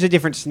can see there's a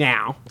difference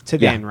now to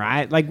then,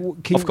 right? Like,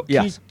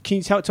 yes. Can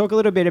you talk a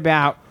little bit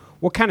about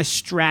what kind of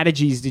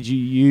strategies did you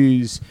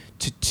use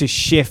to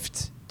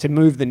shift, to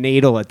move the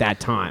needle at that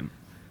time?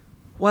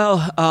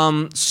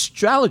 Well,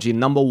 strategy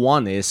number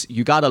one is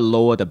you got to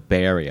lower the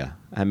barrier.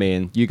 I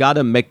mean, you got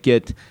to make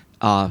it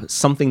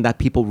something that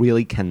people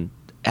really can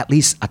at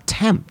least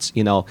attempt,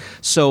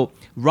 So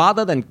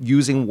rather than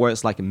using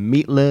words like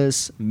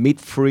meatless,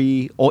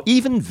 meat-free, or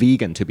even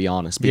vegan, to be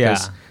honest,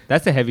 because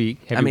that's a heavy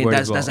word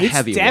as well. that's a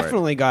heavy It's word.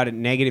 definitely got a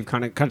negative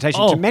connotation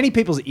Oh. to many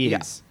people's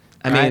ears.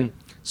 I right?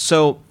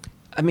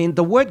 mean,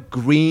 the word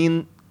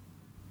green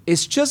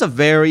is just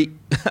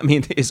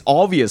it's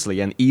obviously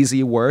an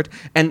easy word.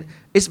 And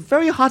it's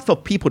very hard for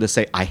people to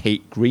say, I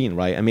hate green,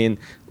 right? I mean,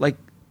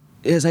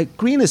 it's like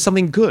green is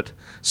something good.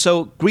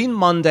 So Green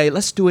Monday,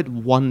 let's do it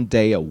one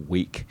day a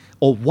week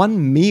or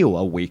one meal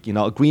a week,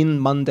 a Green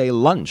Monday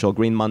lunch or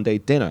Green Monday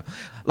dinner.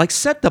 Like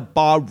set the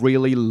bar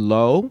really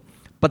low,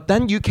 but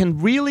then you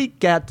can really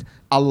get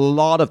a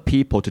lot of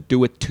people to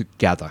do it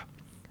together.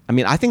 I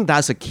mean, I think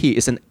that's a key.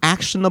 It's an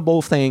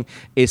actionable thing.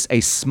 It's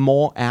a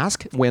small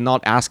ask. We're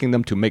not asking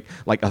them to make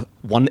like a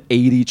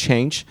 180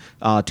 change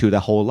to their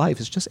whole life.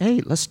 It's just,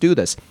 hey, let's do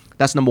this.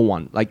 That's number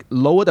one. Like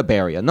lower the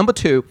barrier. Number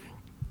two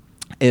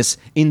is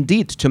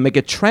indeed to make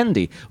it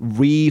trendy,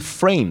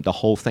 reframe the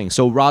whole thing.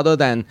 So rather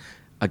than,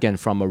 again,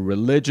 from a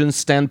religion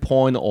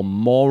standpoint or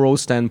moral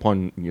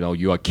standpoint,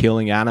 you are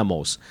killing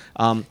animals.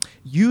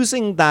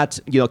 Using that,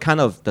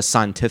 kind of the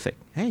scientific.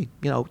 Hey,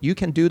 you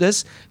can do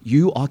this.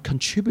 You are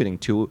contributing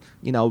to,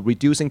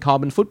 reducing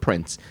carbon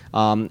footprints,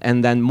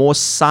 and then more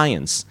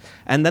science.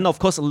 And then, of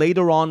course,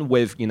 later on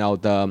with,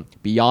 the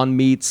Beyond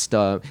Meats,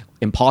 the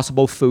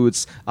Impossible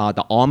Foods,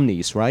 the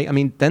Omnis, right? I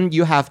mean, then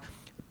you have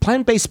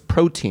plant-based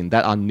protein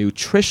that are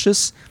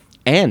nutritious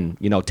and,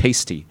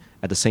 tasty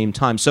at the same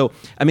time. So,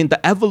 I mean,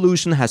 the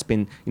evolution has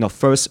been,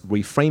 first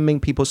reframing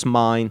people's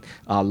mind,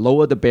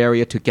 lower the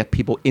barrier to get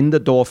people in the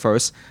door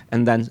first,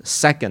 and then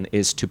second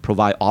is to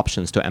provide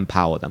options to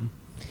empower them.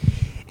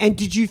 And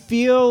did you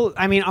feel,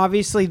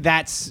 obviously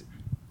that's,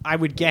 I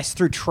would guess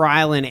through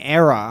trial and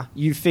error,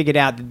 you figured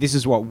out that this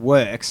is what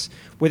works.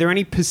 Were there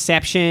any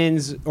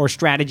perceptions or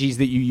strategies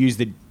that you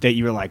used that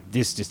you were like,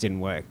 this just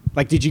didn't work?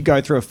 Like, did you go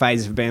through a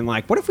phase of being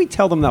like, what if we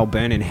tell them they'll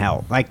burn in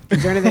hell? Like,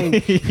 is there anything,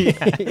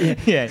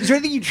 Yeah. is there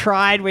anything you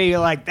tried where you're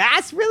like,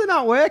 that's really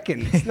not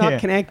working? It's not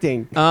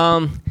connecting.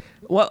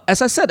 Well,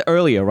 as I said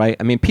earlier, right?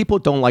 I mean, people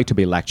don't like to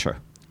be lectured.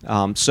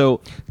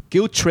 So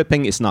guilt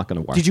tripping is not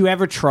going to work. Did you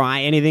ever try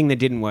anything that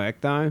didn't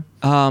work though?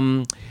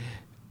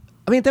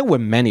 I mean, there were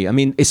many. I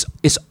mean, it's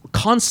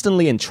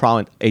constantly a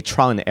trial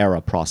and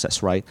error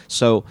process, right?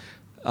 So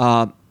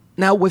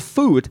now with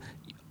food,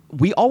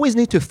 we always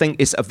need to think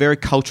it's a very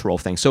cultural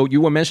thing. So you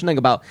were mentioning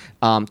about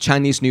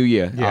Chinese New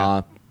Year.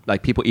 Yeah.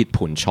 Like people eat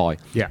pun choi,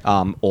 Yeah.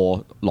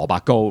 or lo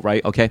ba gou,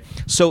 right? Okay,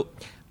 so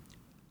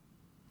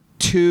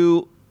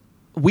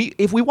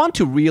if we want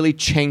to really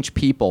change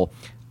people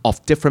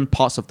of different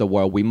parts of the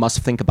world, we must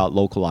think about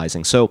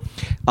localizing. So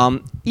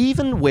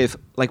even with,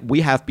 like,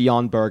 we have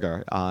Beyond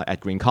Burger at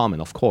Green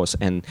Common, of course,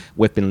 and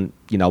we've been,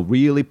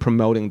 really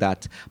promoting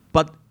that.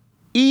 But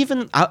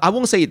even, I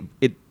won't say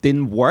it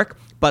didn't work,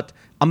 but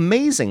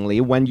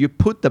amazingly, when you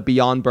put the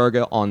Beyond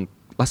Burger on,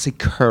 let's say,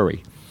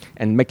 curry,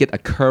 and make it a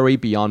curry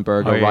Beyond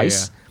Burger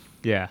rice,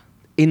 Yeah.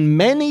 in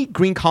many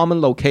Green Common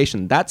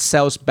locations, that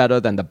sells better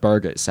than the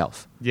burger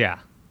itself. Yeah.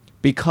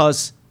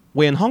 Because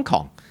we're in Hong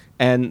Kong,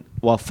 and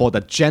well, for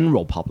the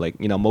general public,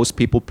 most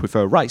people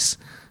prefer rice,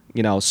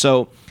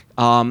 so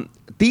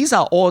these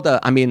are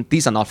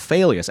these are not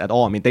failures at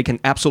all. I mean, they can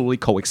absolutely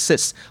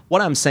coexist.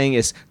 What I'm saying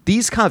is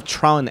these kind of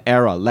trial and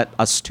error led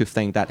us to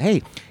think that,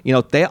 hey,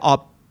 there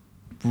are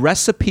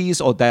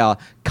recipes or there are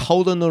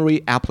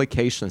culinary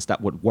applications that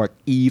would work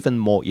even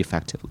more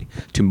effectively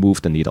to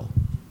move the needle.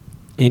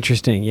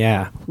 Interesting,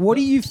 yeah. What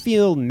do you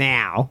feel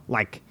now,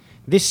 like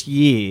this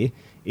year,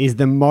 is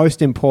the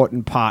most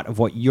important part of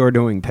what you're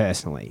doing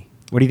personally?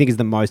 What do you think is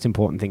the most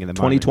important thing at the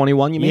moment?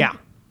 2021, you mean? Yeah.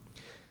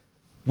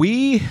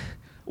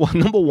 Well,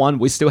 number one,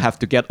 we still have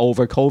to get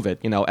over COVID,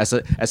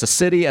 as a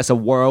city, as a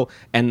world,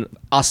 and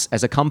us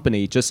as a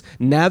company, just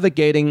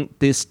navigating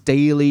these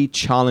daily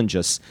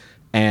challenges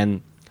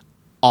and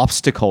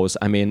obstacles.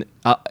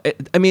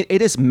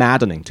 It is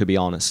maddening, to be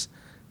honest.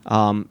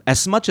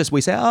 As much as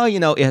we say,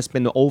 it has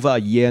been over a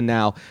year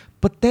now,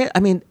 but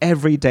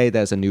every day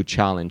there's a new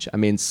challenge.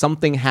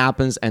 Something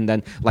happens, and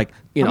then,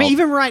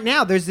 even right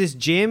now, there's this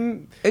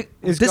gym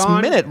is this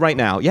gone. minute right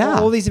now, yeah.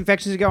 All these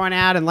infections are going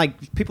out, and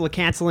people are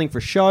canceling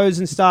for shows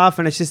and stuff,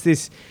 and it's just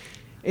this.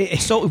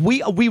 So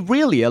we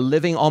really are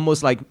living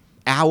almost like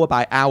hour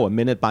by hour,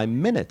 minute by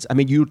minute.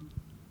 You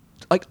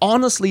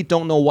honestly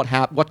don't know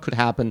what could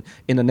happen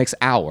in the next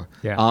hour.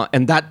 Yeah.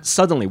 And that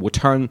suddenly will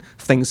turn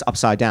things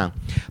upside down.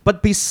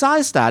 But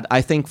besides that,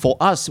 I think for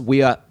us,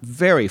 we are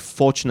very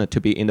fortunate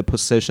to be in the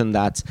position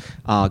that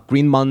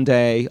Green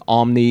Monday,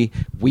 Omni,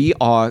 we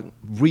are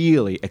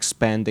really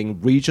expanding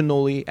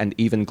regionally and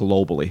even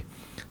globally.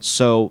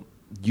 So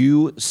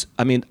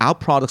our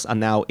products are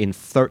now in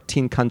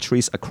 13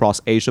 countries across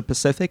Asia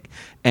Pacific,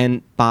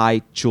 and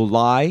by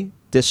July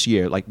this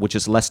year, which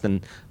is less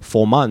than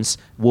 4 months,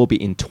 we'll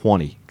be in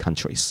 20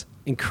 countries.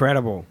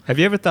 Incredible. Have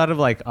you ever thought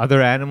of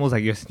other animals?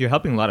 Like you're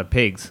helping a lot of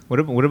pigs. What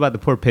about the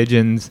poor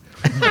pigeons?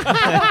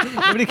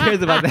 Nobody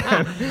cares about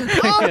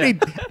them.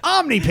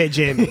 Omni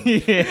pigeon.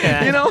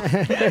 Yeah.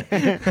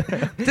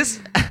 This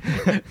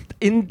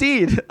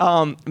indeed,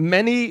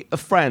 many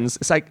friends.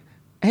 It's like,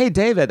 hey,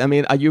 David,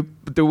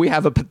 do we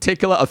have a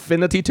particular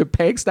affinity to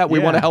pigs that we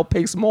want to help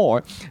pigs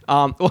more?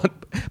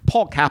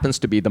 Pork happens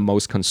to be the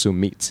most consumed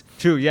meat.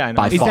 True, yeah. I know.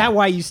 By Is far. that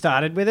why you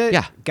started with it?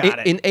 Yeah. Got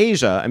it. In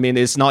Asia,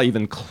 it's not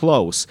even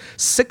close.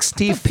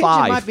 65.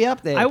 Pigeon might be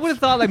up there. I would have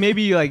thought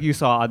maybe you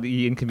saw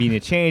the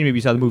Inconvenient Change, maybe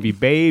you saw the movie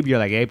Babe. You're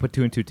like, hey, put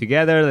two and two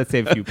together. Let's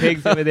save a few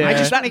pigs over there.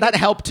 That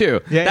helped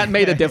too. Yeah. That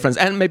made a difference,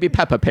 and maybe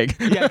Peppa Pig.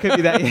 Yeah, it could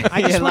be that. Yeah.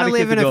 I just Yeah, want lot to of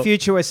live kids in a go,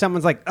 future where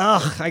someone's like,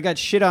 ugh, I got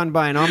shit on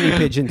by an Omni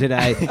pigeon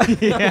today.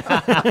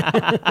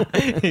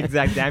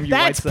 Exact. Damn you. That's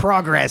white sauce.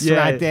 progress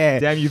right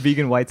there. Damn you,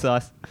 vegan white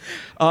sauce.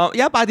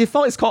 By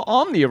default, it's called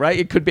Omni, right?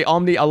 It could be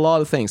Omni a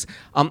lot of things.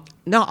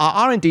 Now,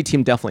 our R&D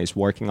team definitely is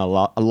working a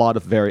lot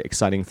of very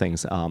exciting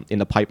things in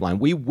the pipeline.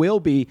 We will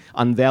be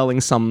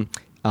unveiling some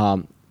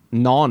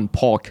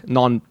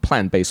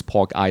non-plant-based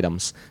pork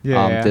items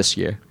this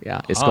year. Yeah,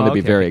 it's going to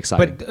be very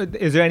exciting. But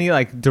is there any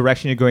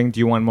direction you're going? Do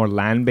you want more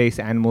land-based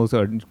animals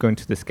or going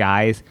to the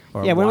skies?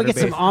 Or Yeah, when we get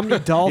some water-based? Omni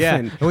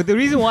dolphin. Yeah. Well, the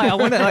reason why I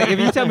want to, if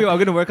you tell me I'm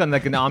going to work on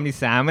an Omni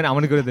salmon, I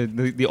want to go to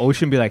the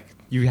ocean and be like,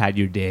 you had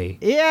your day.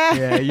 Yeah.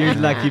 Yeah, you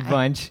lucky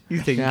bunch.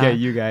 He's taking care of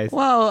you guys.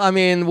 Well,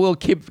 we'll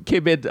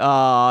keep it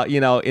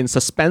in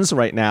suspense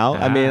right now.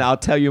 I'll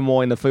tell you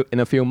more in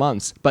a few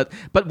months. But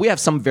we have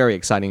some very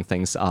exciting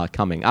things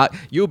coming.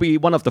 You'll be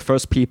one of the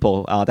first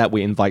people that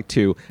we invite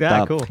to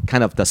Cool.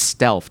 kind of the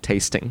stealth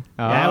tasting.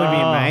 That would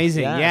be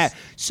amazing. yes.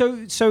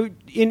 Yeah. So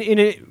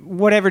in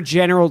whatever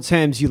general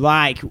terms you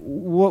like,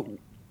 what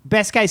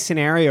best case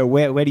scenario,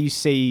 where do you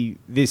see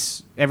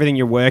everything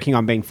you're working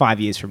on being 5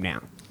 years from now?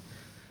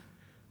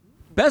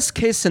 Best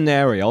case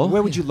scenario.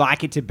 Where would you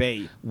like it to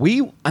be?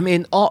 We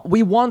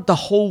want the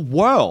whole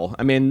world.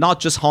 Not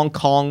just Hong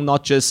Kong,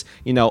 not just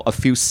a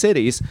few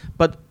cities,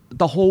 but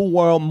the whole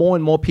world. More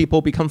and more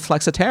people become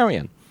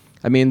flexitarian.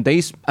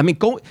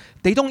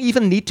 They don't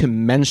even need to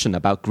mention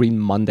about Green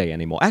Monday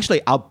anymore.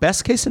 Actually, our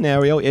best case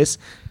scenario is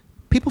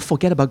people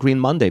forget about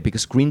Green Monday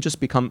because green just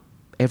become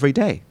every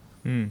day.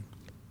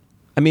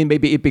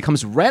 Maybe it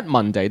becomes Red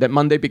Monday. That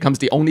Monday becomes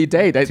the only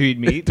day that To eat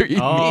meat? to eat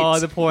meat,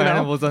 the poor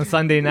animals on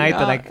Sunday night.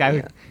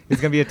 Yeah.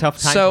 It's going to be a tough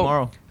time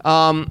tomorrow.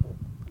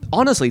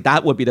 honestly,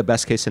 that would be the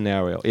best case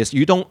scenario. Is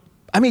you don't.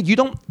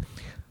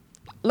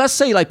 Let's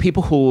say like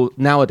people who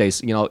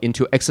nowadays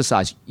into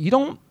exercise, you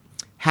don't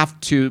have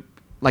to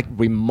like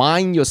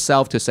remind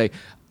yourself to say,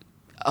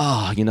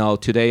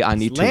 today I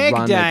need to leg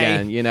run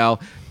day. again.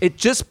 It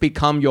just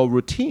become your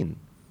routine.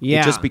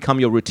 Yeah. It just become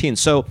your routine.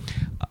 So,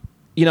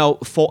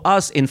 for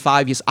us in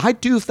 5 years, I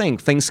do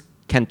think things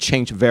can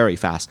change very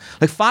fast.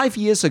 Like 5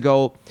 years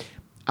ago,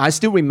 I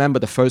still remember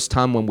the first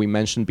time when we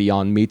mentioned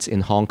Beyond Meat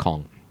in Hong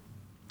Kong.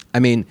 I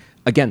mean,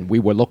 again, we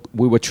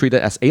were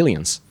treated as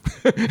aliens.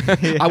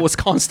 I was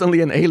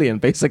constantly an alien,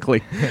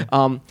 basically.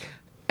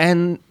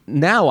 And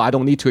now I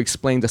don't need to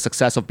explain the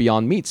success of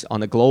Beyond Meat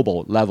on a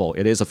global level.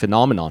 It is a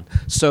phenomenon.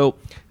 So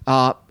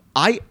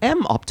I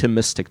am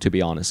optimistic, to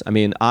be honest. I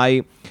mean,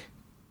 I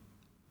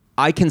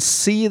can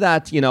see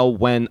that,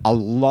 when a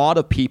lot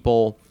of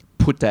people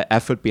put their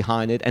effort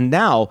behind it, and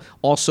now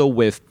also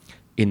with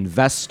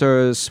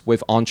investors,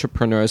 with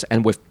entrepreneurs,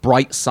 and with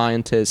bright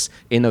scientists,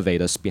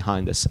 innovators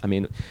behind this. I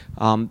mean,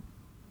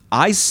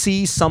 I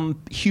see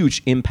some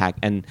huge impact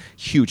and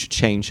huge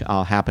change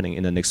happening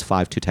in the next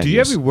 5 to 10 Do you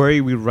years. ever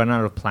worry we run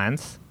out of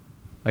plants?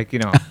 Like,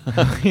 we'd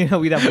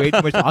have way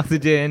too much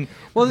oxygen.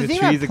 Well, the thing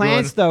about trees are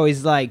plants, growing. though,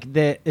 is like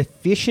the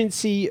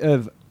efficiency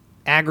of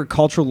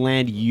agricultural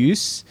land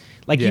use.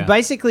 Like you Yeah.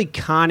 basically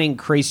can't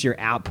increase your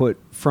output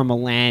from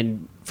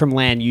land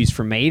used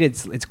for meat.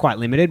 It's quite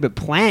limited. But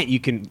plant, you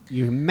can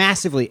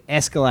massively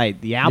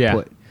escalate the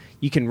output.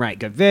 You can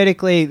go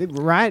vertically,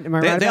 right? Am I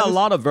right? There about are a this?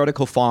 lot of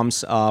vertical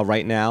farms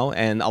right now,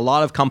 and a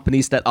lot of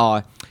companies that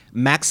are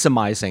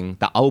maximizing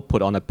the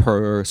output on a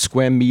per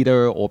square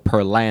meter or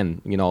per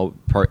land,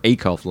 per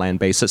acre of land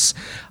basis.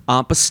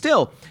 But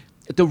still,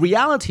 the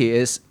reality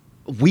is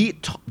we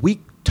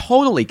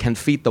totally can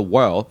feed the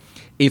world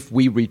if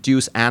we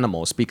reduce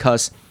animals,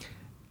 because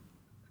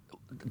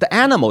the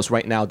animals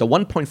right now, the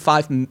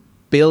 1.5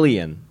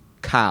 billion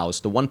cows,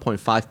 the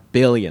 1.5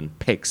 billion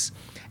pigs,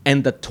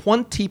 and the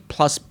 20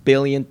 plus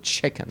billion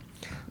chicken,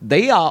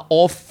 they are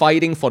all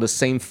fighting for the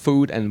same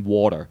food and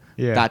water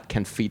that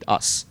can feed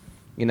us.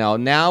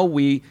 Now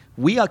we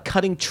are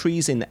cutting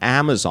trees in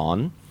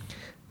Amazon,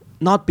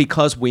 not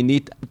because we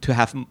need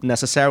to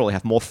necessarily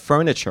have more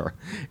furniture.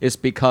 It's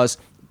because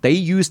they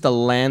use the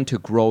land to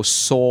grow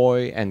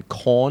soy and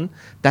corn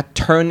that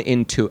turn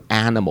into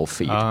animal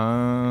feed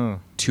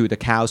to the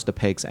cows, the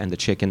pigs, and the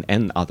chicken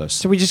and others.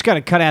 So we just got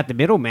to cut out the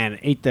middleman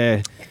and eat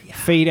the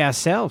feed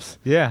ourselves.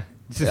 Yeah.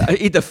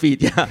 Eat the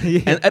feed,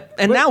 yeah.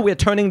 And now we're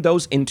turning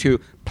those into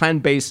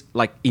plant-based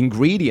like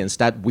ingredients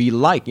that we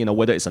like,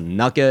 whether it's a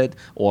nugget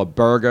or a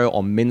burger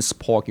or minced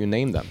pork, you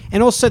name them.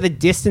 And also the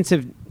distance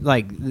of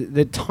like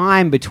the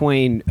time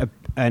between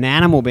an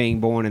animal being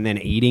born and then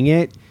eating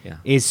it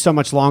is so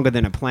much longer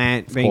than a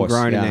plant being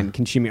grown and then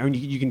consuming. I mean,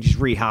 you can just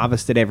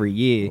reharvest it every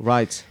year.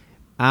 Right.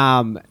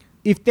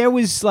 If there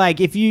was like,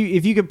 if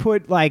you could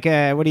put like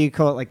what do you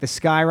call it, like the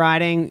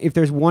skywriting, if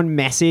there's one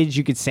message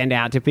you could send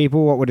out to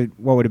people, what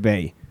would it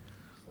be?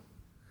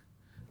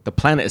 The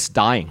planet is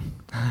dying.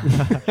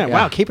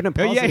 Wow, keeping it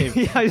positive.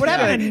 What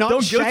happened to not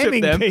Don't guilt trip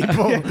shaming them.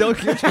 people? Don't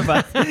guilt trip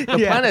us. The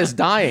planet is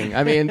dying.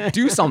 I mean,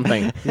 do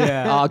something.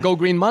 Yeah. Go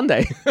Green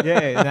Monday.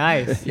 Yeah,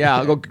 nice.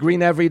 Yeah, go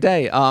green every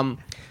day. I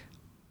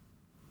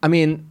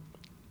mean,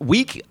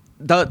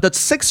 the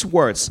 6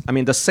 words. I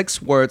mean, the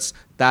 6 words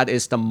that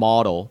is the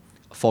model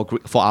for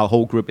our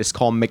whole group is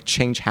called "Make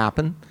Change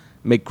Happen,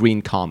 Make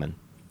Green Common."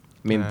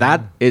 I mean,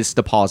 that is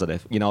the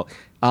positive.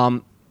 No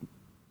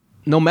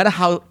matter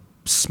how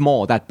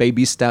small that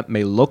baby step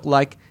may look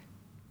like,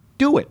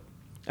 do it.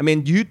 I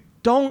mean, you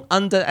don't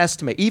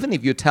underestimate. Even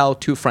if you tell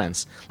 2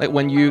 friends, like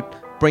when you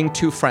bring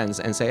 2 friends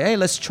and say, "Hey,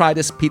 let's try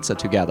this pizza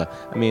together."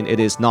 I mean, it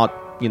is not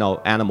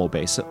animal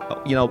based.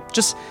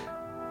 Just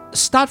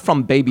start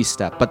from baby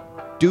step,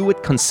 but do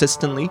it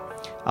consistently.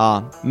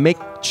 Make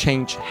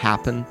change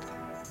happen.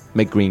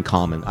 Make green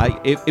common.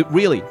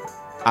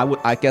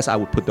 I guess I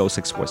would put those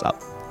 6 words up.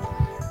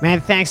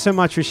 Man, thanks so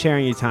much for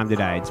sharing your time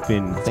today. It's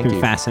been Thank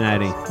you.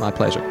 fascinating. My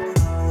pleasure.